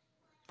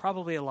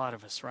 Probably a lot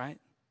of us, right?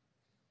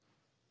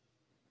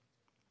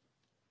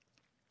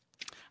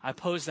 I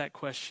posed that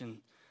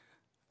question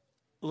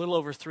a little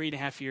over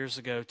 3.5 years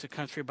ago to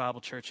Country Bible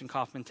Church in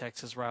Kaufman,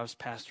 Texas, where I was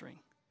pastoring.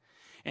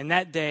 And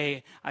that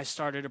day, I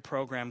started a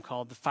program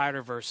called the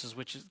Fighter Verses,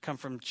 which come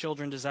from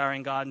children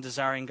desiring God and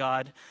desiring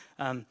God.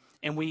 And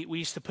we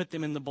used to put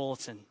them in the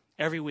bulletin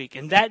every week.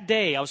 And that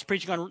day, I was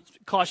preaching on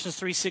Colossians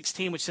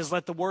 3:16, which says,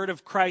 let the word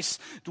of Christ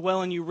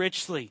dwell in you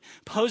richly.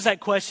 Posed that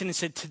question and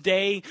said,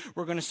 today,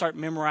 we're going to start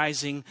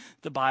memorizing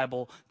the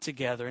Bible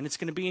together. And it's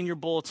going to be in your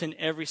bulletin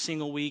every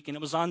single week. And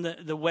it was on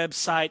the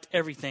website,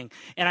 everything.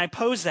 And I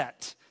posed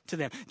that to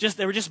them.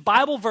 They were just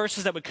Bible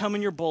verses that would come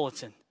in your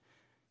bulletin.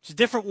 Just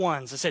different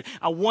ones. I said,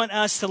 I want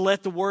us to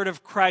let the word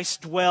of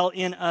Christ dwell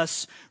in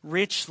us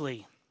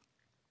richly.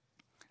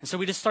 And so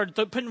we just started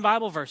putting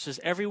Bible verses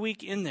every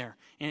week in there.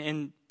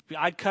 And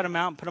I'd cut them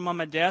out and put them on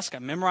my desk. I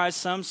memorized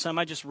some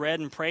I just read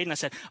and prayed. And I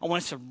said, I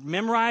want us to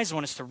memorize. I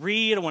want us to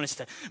read. I want us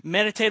to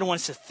meditate. I want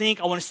us to think.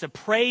 I want us to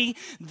pray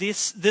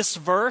this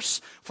verse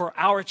for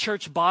our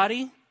church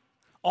body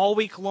all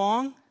week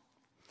long.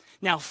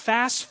 Now,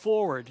 fast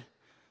forward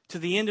to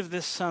the end of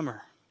this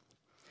summer.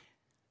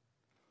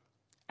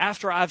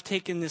 After I've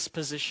taken this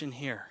position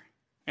here,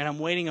 and I'm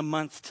waiting a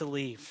month to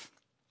leave,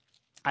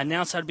 I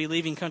announced I'd be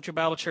leaving Country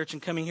Bible Church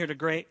and coming here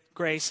to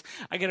Grace.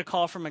 I get a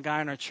call from a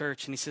guy in our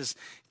church, and he says,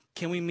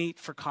 can we meet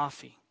for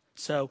coffee?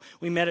 So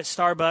we met at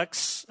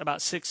Starbucks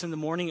about 6 in the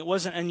morning. It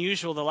wasn't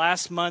unusual. The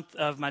last month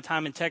of my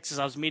time in Texas,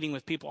 I was meeting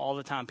with people all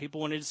the time.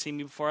 People wanted to see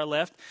me before I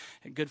left.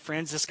 I had good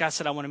friends. This guy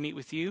said, I want to meet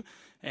with you.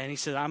 And he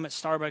said, I'm at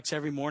Starbucks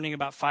every morning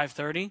about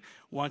 5:30.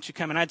 Why don't you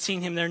come? And I'd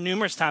seen him there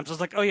numerous times. I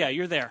was like, oh, yeah,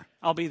 you're there.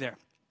 I'll be there.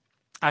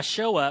 I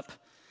show up.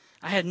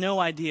 I had no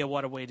idea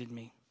what awaited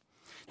me.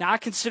 Now, I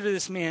consider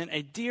this man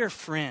a dear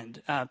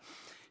friend,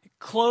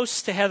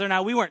 close to Heather and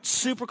I. We weren't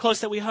super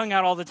close that we hung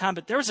out all the time,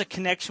 but there was a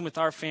connection with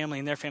our family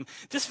and their family.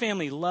 This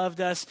family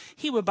loved us.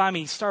 He would buy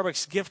me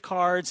Starbucks gift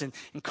cards and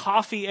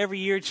coffee every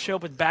year. He'd show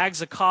up with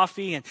bags of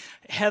coffee. And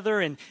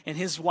Heather and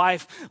his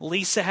wife,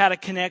 Lisa, had a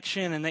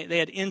connection, and they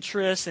had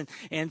interest.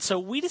 And so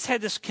we just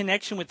had this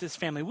connection with this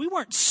family. We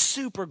weren't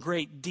super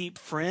great, deep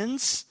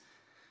friends,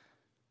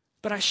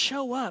 but I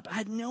show up. I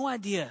had no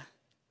idea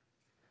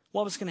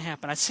what was going to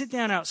happen. I sit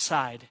down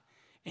outside,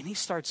 and he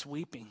starts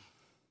weeping.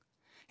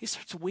 He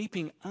starts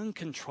weeping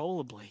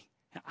uncontrollably.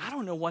 I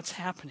don't know what's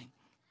happening.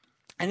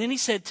 And then he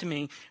said to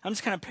me, I'm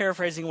just kind of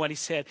paraphrasing what he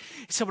said.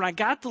 He said, when I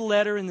got the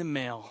letter in the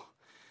mail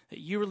that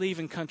you were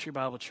leaving Country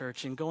Bible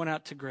Church and going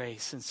out to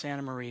Grace in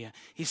Santa Maria,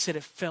 he said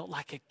it felt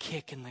like a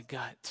kick in the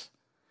gut.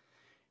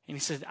 And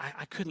he said,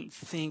 I couldn't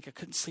think, I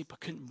couldn't sleep,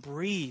 I couldn't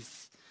breathe.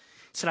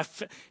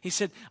 He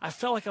said, I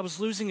felt like I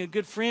was losing a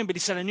good friend, but he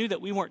said, I knew that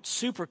we weren't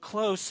super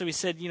close. So he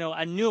said,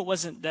 I knew it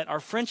wasn't that our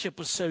friendship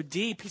was so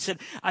deep. He said,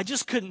 I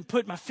just couldn't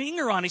put my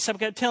finger on it. He said, I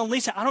got to tell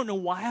Lisa, I don't know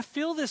why I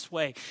feel this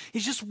way.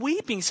 He's just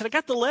weeping. He said, I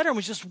got the letter and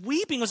was just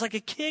weeping. It was like a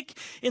kick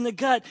in the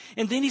gut.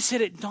 And then he said,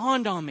 it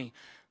dawned on me.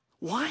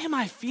 Why am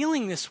I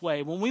feeling this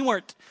way when we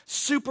weren't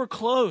super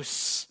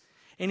close?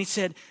 And he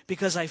said,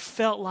 because I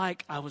felt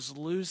like I was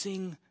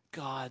losing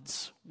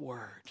God's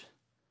word.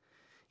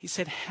 He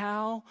said,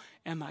 how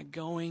am I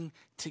going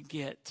to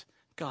get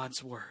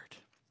God's word?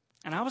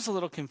 And I was a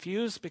little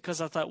confused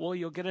because I thought, well,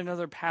 you'll get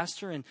another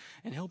pastor and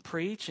he'll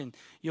preach and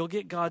you'll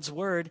get God's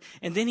word.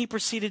 And then he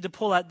proceeded to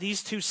pull out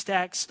these 2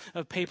 stacks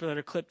of paper that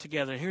are clipped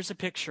together. And here's a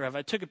picture of it.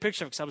 I took a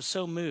picture of it because I was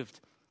so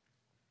moved.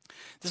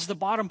 This is the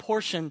bottom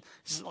portion.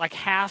 This is like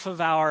half of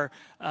our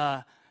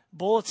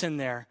bulletin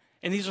there.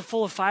 And these are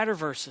full of fighter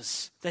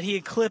verses that he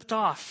had clipped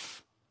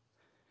off.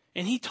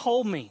 And he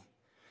told me,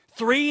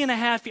 over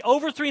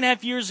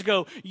 3.5 years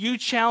ago, you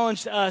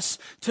challenged us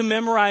to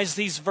memorize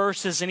these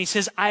verses. And he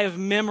says, I have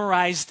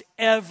memorized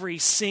every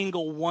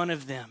single one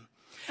of them.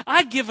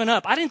 I'd given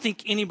up. I didn't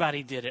think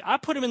anybody did it. I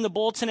put them in the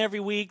bulletin every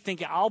week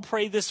thinking, I'll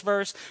pray this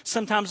verse.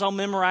 Sometimes I'll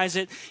memorize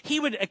it. He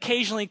would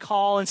occasionally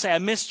call and say, I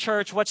missed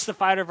church. What's the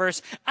fighter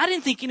verse? I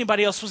didn't think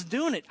anybody else was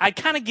doing it. I'd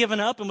kind of given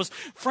up and was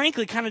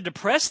frankly kind of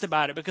depressed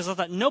about it because I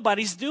thought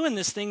nobody's doing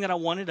this thing that I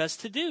wanted us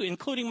to do,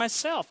 including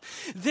myself.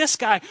 This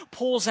guy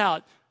pulls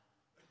out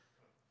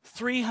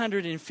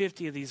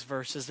 350 of these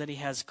verses that he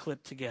has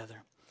clipped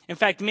together. In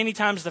fact, many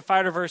times the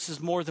fighter verse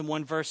is more than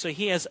one verse, so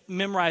he has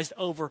memorized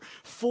over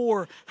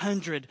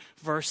 400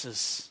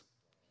 verses.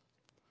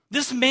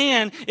 This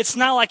man, it's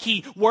not like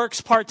he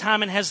works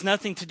part-time and has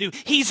nothing to do.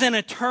 He's an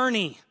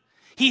attorney.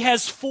 He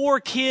has 4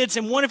 kids,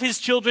 and one of his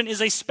children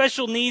is a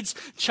special needs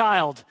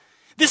child.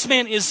 This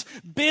man is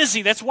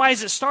busy. That's why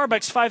he's at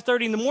Starbucks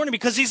 5:30 in the morning,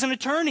 because he's an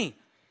attorney.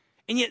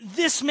 And yet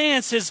this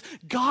man says,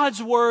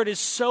 God's word is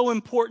so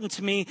important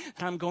to me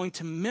that I'm going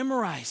to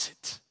memorize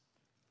it.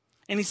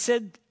 And he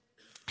said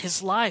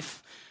his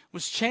life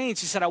was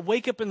changed. He said, I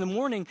wake up in the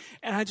morning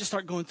and I just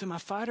start going through my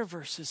fighter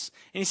verses.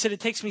 And he said,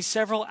 it takes me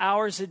several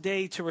hours a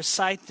day to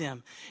recite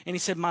them. And he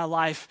said, my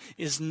life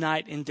is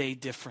night and day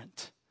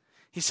different.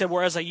 He said,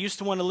 whereas I used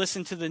to want to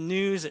listen to the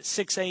news at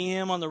 6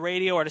 a.m. on the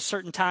radio or at a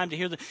certain time to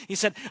hear he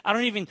said,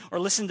 or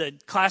listen to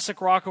classic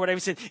rock or whatever.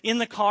 He said, in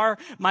the car,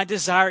 my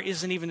desire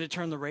isn't even to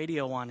turn the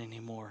radio on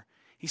anymore.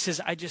 He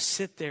says, I just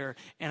sit there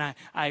and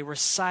I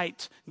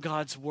recite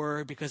God's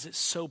word because it's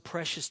so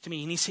precious to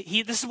me. And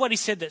this is what he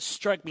said that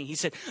struck me. He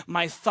said,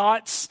 my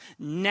thoughts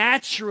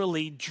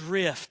naturally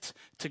drift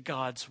to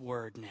God's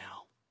word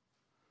now.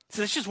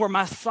 So that's just where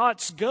my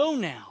thoughts go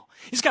now.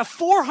 He's got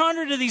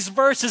 400 of these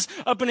verses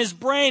up in his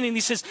brain, and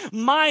he says,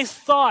 my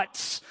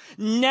thoughts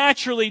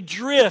naturally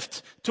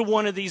drift to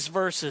one of these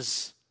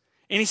verses.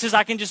 And he says,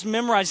 I can just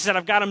memorize. He said,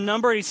 I've got them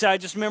numbered. He said, I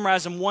just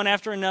memorize them one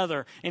after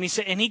another. And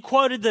he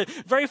quoted the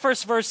very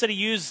first verse that he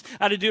used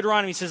out of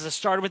Deuteronomy. He says, I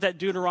started with that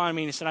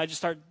Deuteronomy. And he said, I just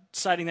started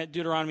citing that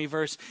Deuteronomy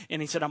verse.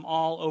 And he said, I'm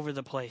all over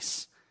the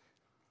place.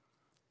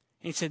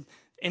 And he said,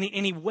 and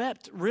he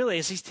wept really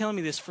as he's telling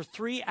me this for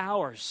 3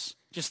 hours.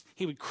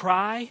 He would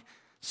cry,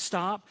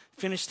 stop,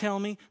 finish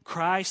telling me,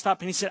 cry,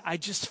 stop. And he said, I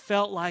just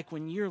felt like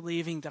when you're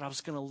leaving that I was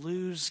going to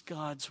lose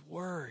God's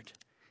word.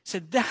 He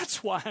said,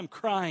 that's why I'm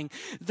crying.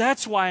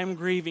 That's why I'm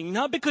grieving.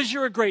 Not because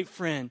you're a great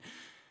friend,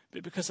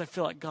 but because I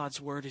feel like God's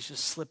word is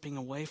just slipping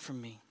away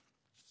from me.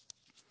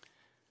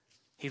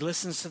 He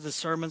listens to the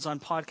sermons on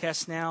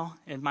podcasts now,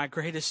 and my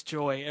greatest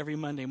joy every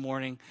Monday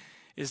morning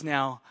is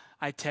now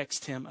I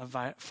text him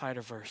a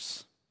fighter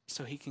verse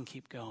so he can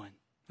keep going.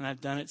 And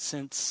I've done it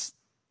since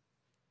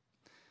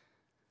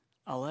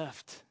I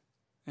left.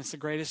 And it's the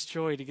greatest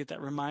joy to get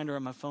that reminder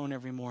on my phone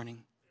every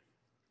morning.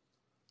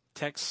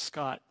 Text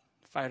Scott,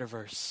 fighter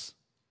verse.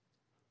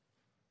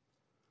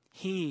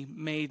 He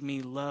made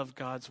me love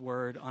God's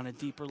word on a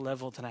deeper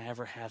level than I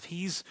ever have.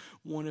 He's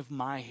one of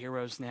my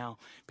heroes now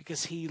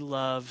because he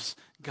loves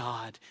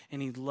God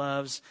and he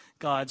loves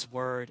God's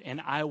word. And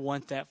I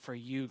want that for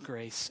you,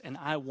 Grace, and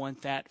I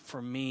want that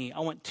for me. I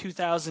want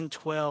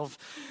 2012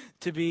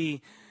 to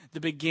be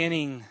the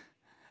beginning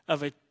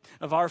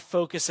of our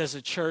focus as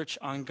a church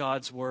on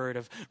God's word,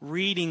 of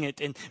reading it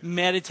and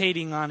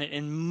meditating on it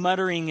and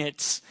muttering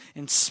it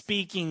and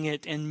speaking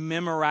it and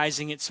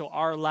memorizing it so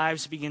our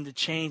lives begin to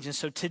change. And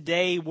so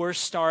today we're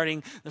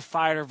starting the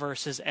fighter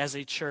verses as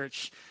a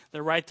church.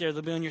 They're right there.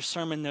 They'll be on your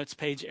sermon notes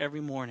page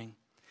every morning.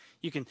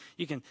 You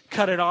can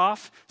cut it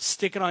off,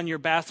 stick it on your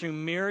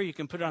bathroom mirror. You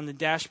can put it on the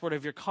dashboard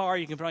of your car.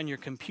 You can put it on your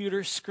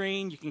computer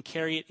screen. You can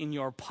carry it in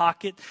your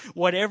pocket.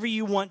 Whatever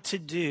you want to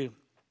do.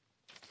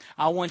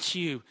 I want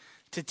you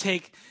to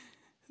take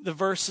the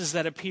verses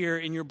that appear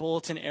in your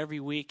bulletin every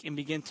week and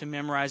begin to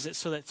memorize it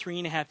so that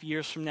 3.5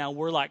 years from now,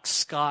 we're like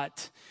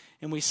Scott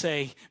and we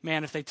say,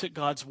 man, if they took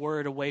God's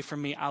word away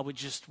from me, I would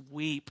just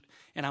weep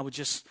and I would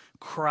just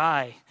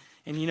cry.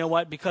 And you know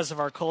what? Because of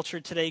our culture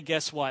today,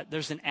 guess what?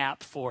 There's an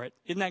app for it.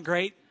 Isn't that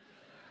great?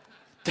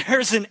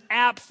 There's an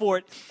app for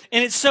it.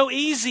 And it's so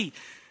easy.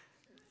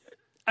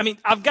 I mean,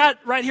 I've got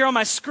right here on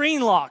my screen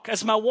lock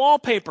as my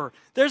wallpaper,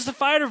 there's the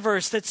fighter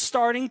verse that's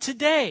starting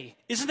today.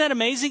 Isn't that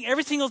amazing?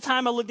 Every single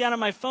time I look down at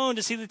my phone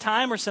to see the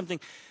time or something,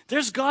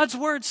 there's God's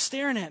word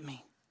staring at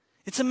me.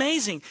 It's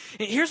amazing.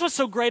 And here's what's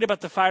so great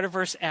about the fighter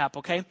verse app,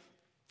 okay?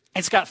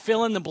 It's got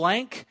fill in the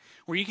blank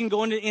where you can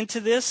go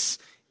into this,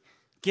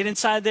 get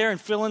inside there and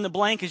fill in the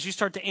blank as you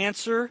start to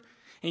answer.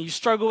 And you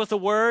struggle with a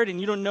word and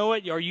you don't know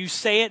it, or you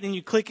say it and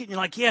you click it and you're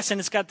like, yes, and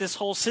it's got this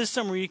whole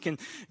system where you can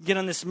get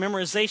on this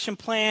memorization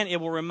plan. It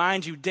will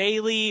remind you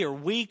daily or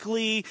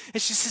weekly.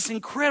 It's just this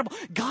incredible.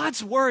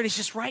 God's word is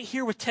just right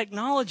here with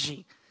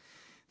technology.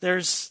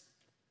 There's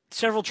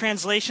several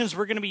translations.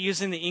 We're going to be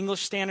using the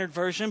English Standard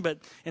Version,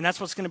 and that's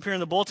what's going to appear in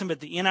the bulletin, but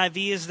the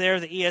NIV is there,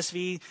 the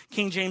ESV,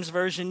 King James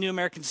Version, New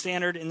American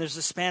Standard, and there's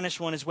the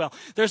Spanish one as well.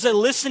 There's a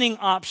listening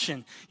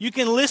option. You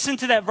can listen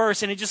to that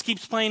verse, and it just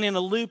keeps playing in a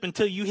loop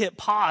until you hit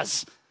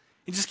pause.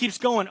 It just keeps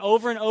going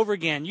over and over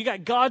again. You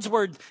got God's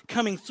word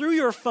coming through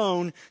your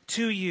phone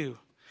to you.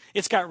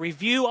 It's got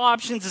review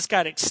options. It's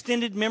got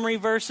extended memory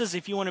verses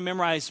if you want to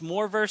memorize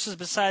more verses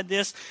beside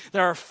this.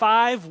 There are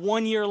 5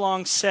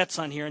 one-year-long sets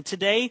on here. And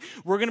today,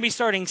 we're going to be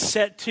starting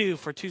set 2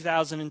 for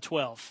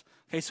 2012.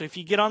 Okay, so if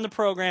you get on the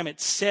program,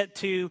 it's set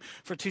 2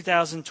 for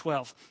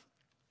 2012.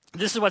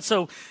 This is one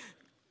of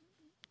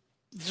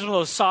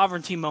those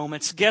sovereignty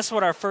moments. Guess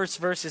what our first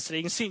verse is today?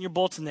 You can see it in your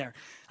bulletin there.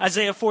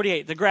 Isaiah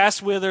 48, the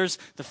grass withers,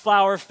 the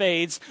flower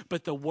fades,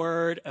 but the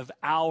word of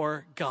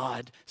our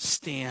God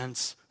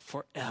stands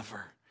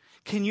forever.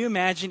 Can you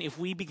imagine if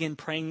we begin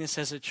praying this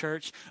as a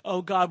church?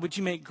 Oh God, would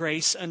you make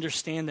Grace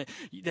understand that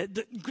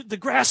the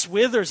grass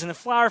withers and the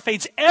flower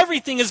fades.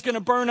 Everything is going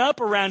to burn up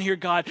around here,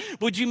 God.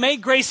 Would you make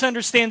Grace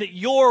understand that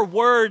your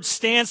word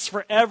stands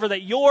forever,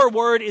 that your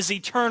word is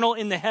eternal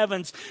in the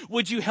heavens?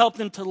 Would you help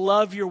them to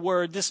love your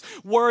word, this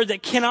word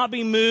that cannot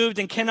be moved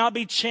and cannot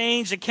be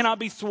changed and cannot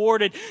be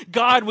thwarted?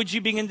 God, would you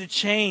begin to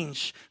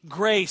change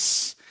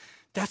Grace?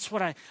 That's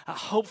what I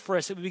hope for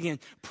us, that we begin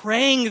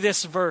praying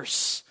this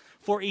verse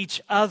for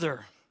each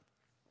other.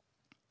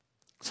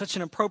 Such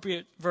an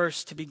appropriate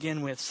verse to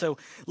begin with. So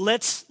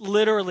let's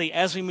literally,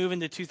 as we move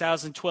into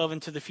 2012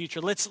 into the future,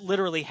 let's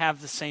literally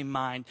have the same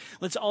mind.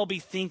 Let's all be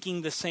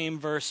thinking the same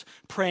verse,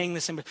 praying the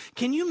same verse.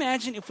 Can you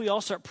imagine if we all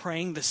start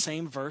praying the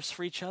same verse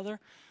for each other?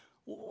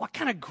 What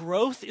kind of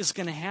growth is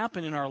going to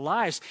happen in our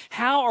lives?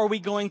 How are we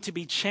going to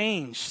be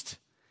changed?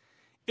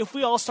 If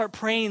we all start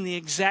praying the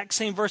exact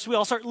same verse, we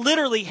all start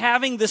literally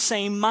having the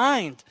same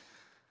mind.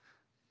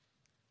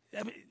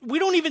 I mean, we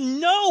don't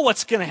even know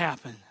what's going to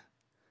happen.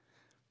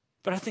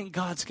 But I think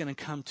God's going to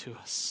come to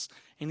us,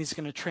 and he's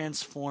going to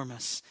transform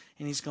us,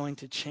 and he's going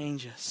to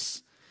change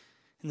us.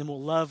 And then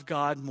we'll love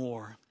God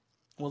more.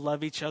 We'll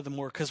love each other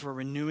more because we're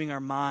renewing our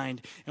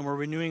mind, and we're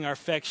renewing our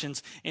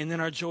affections, and then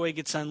our joy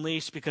gets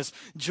unleashed, because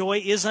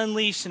joy is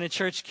unleashed in a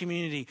church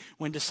community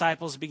when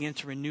disciples begin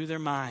to renew their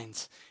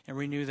minds and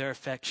renew their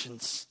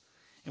affections.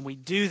 And we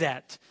do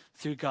that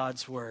through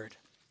God's word.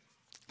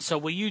 So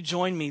will you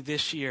join me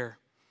this year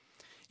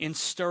in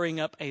stirring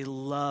up a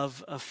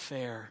love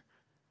affair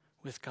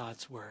with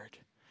God's word?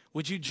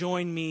 Would you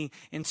join me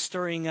in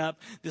stirring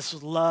up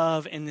this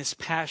love and this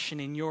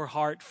passion in your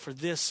heart for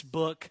this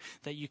book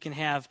that you can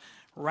have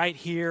right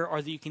here,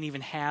 or that you can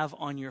even have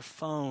on your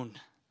phone?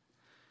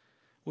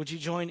 Would you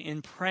join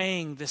in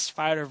praying this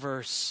fighter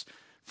verse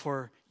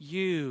for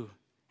you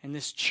and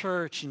this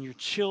church and your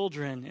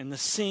children and the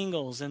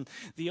singles and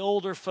the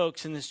older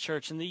folks in this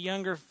church and the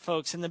younger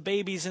folks and the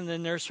babies in the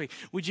nursery?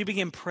 Would you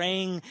begin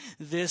praying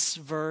this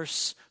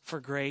verse for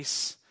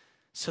Grace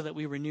so that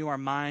we renew our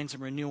minds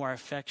and renew our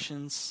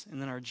affections,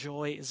 and then our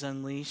joy is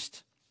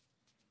unleashed?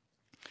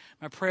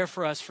 My prayer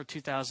for us for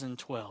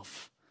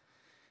 2012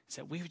 is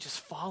that we would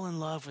just fall in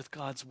love with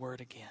God's word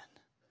again.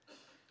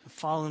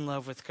 fall in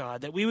love with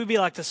God, that we would be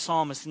like the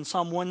psalmist in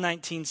Psalm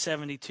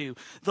 119:72.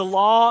 The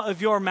law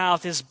of your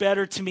mouth is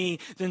better to me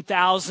than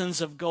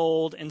thousands of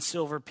gold and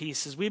silver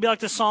pieces. We'd be like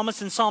the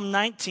psalmist in Psalm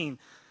 19.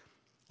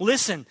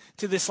 Listen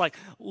to this like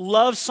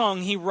love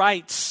song he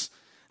writes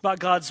about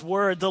God's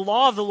word. The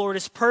law of the Lord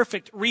is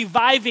perfect,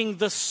 reviving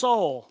the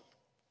soul.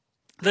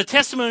 The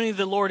testimony of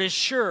the Lord is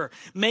sure,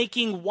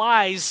 making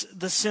wise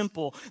the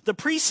simple. The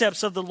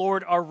precepts of the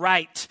Lord are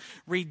right,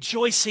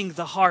 rejoicing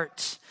the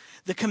heart.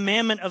 The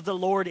commandment of the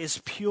Lord is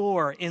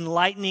pure,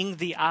 enlightening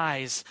the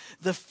eyes.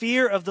 The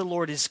fear of the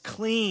Lord is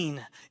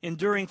clean,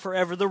 enduring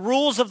forever. The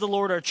rules of the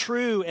Lord are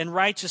true and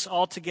righteous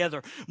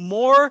altogether.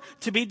 More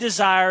to be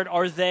desired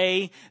are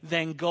they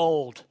than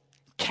gold,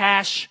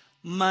 cash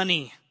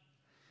money,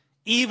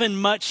 even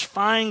much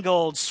fine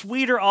gold,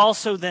 sweeter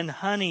also than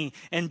honey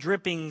and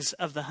drippings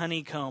of the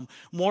honeycomb.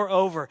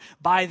 Moreover,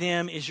 by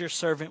them is your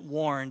servant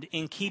warned.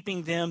 In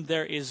keeping them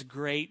there is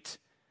great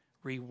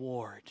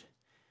reward.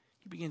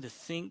 You begin to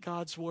think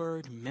God's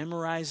word,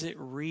 memorize it,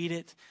 read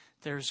it.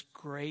 There's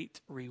great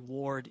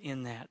reward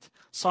in that.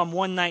 Psalm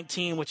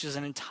 119, which is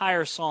an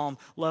entire psalm,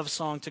 love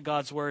song to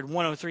God's word.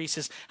 103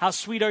 says, how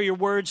sweet are your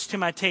words to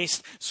my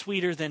taste,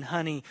 sweeter than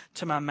honey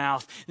to my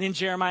mouth. And then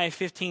Jeremiah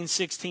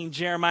 15:16,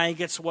 Jeremiah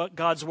gets what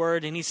God's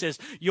word, and he says,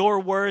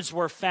 your words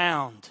were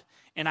found,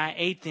 and I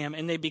ate them,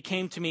 and they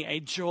became to me a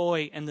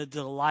joy and the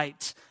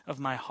delight of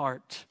my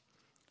heart.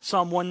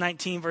 Psalm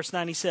 119, verse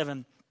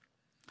 97,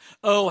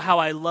 oh, how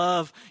I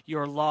love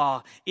your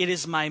law. It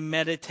is my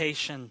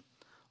meditation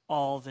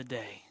all the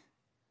day.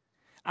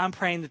 I'm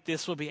praying that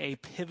this will be a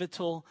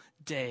pivotal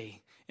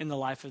day in the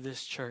life of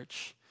this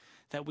church.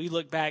 That we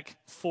look back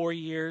 4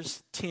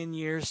 years, 10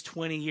 years,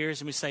 20 years,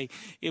 and we say,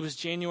 it was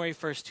January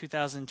 1st,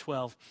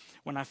 2012,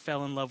 when I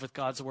fell in love with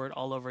God's word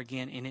all over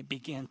again, and it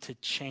began to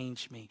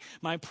change me.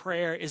 My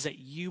prayer is that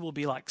you will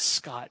be like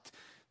Scott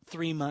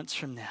 3 months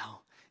from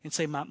now and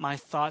say, my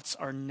thoughts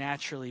are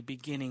naturally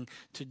beginning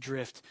to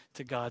drift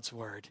to God's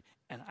word,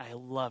 and I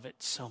love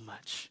it so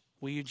much.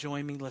 Will you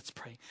join me? Let's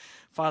pray.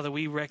 Father,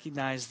 we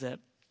recognize that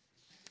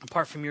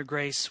apart from your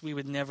grace, we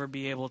would never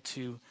be able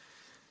to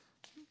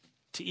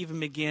even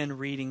begin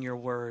reading your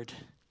word,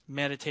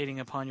 meditating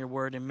upon your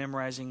word and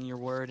memorizing your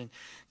word. And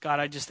God,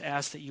 I just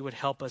ask that you would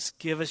help us.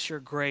 Give us your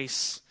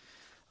grace.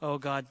 Oh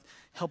God,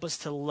 help us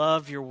to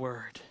love your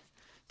word,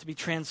 to be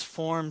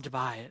transformed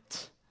by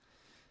it,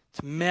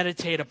 to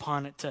meditate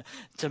upon it,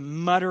 to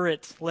mutter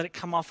it, let it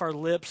come off our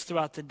lips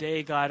throughout the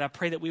day, God. I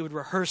pray that we would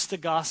rehearse the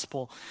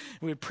gospel,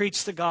 we would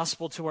preach the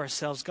gospel to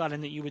ourselves, God,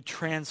 and that you would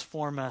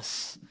transform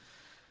us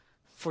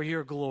for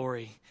your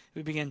glory.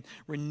 We begin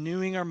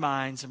renewing our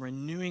minds and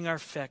renewing our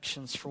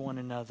affections for one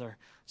another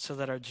so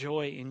that our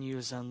joy in you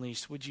is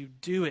unleashed. Would you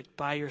do it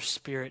by your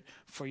Spirit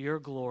for your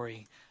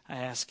glory? I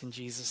ask in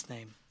Jesus'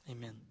 name.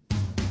 Amen.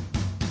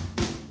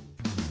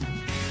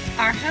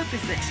 Our hope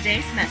is that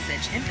today's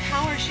message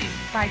empowers you,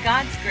 by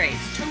God's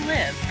grace, to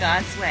live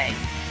God's way.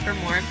 For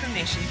more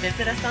information,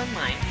 visit us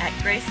online at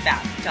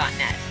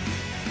gracebap.net.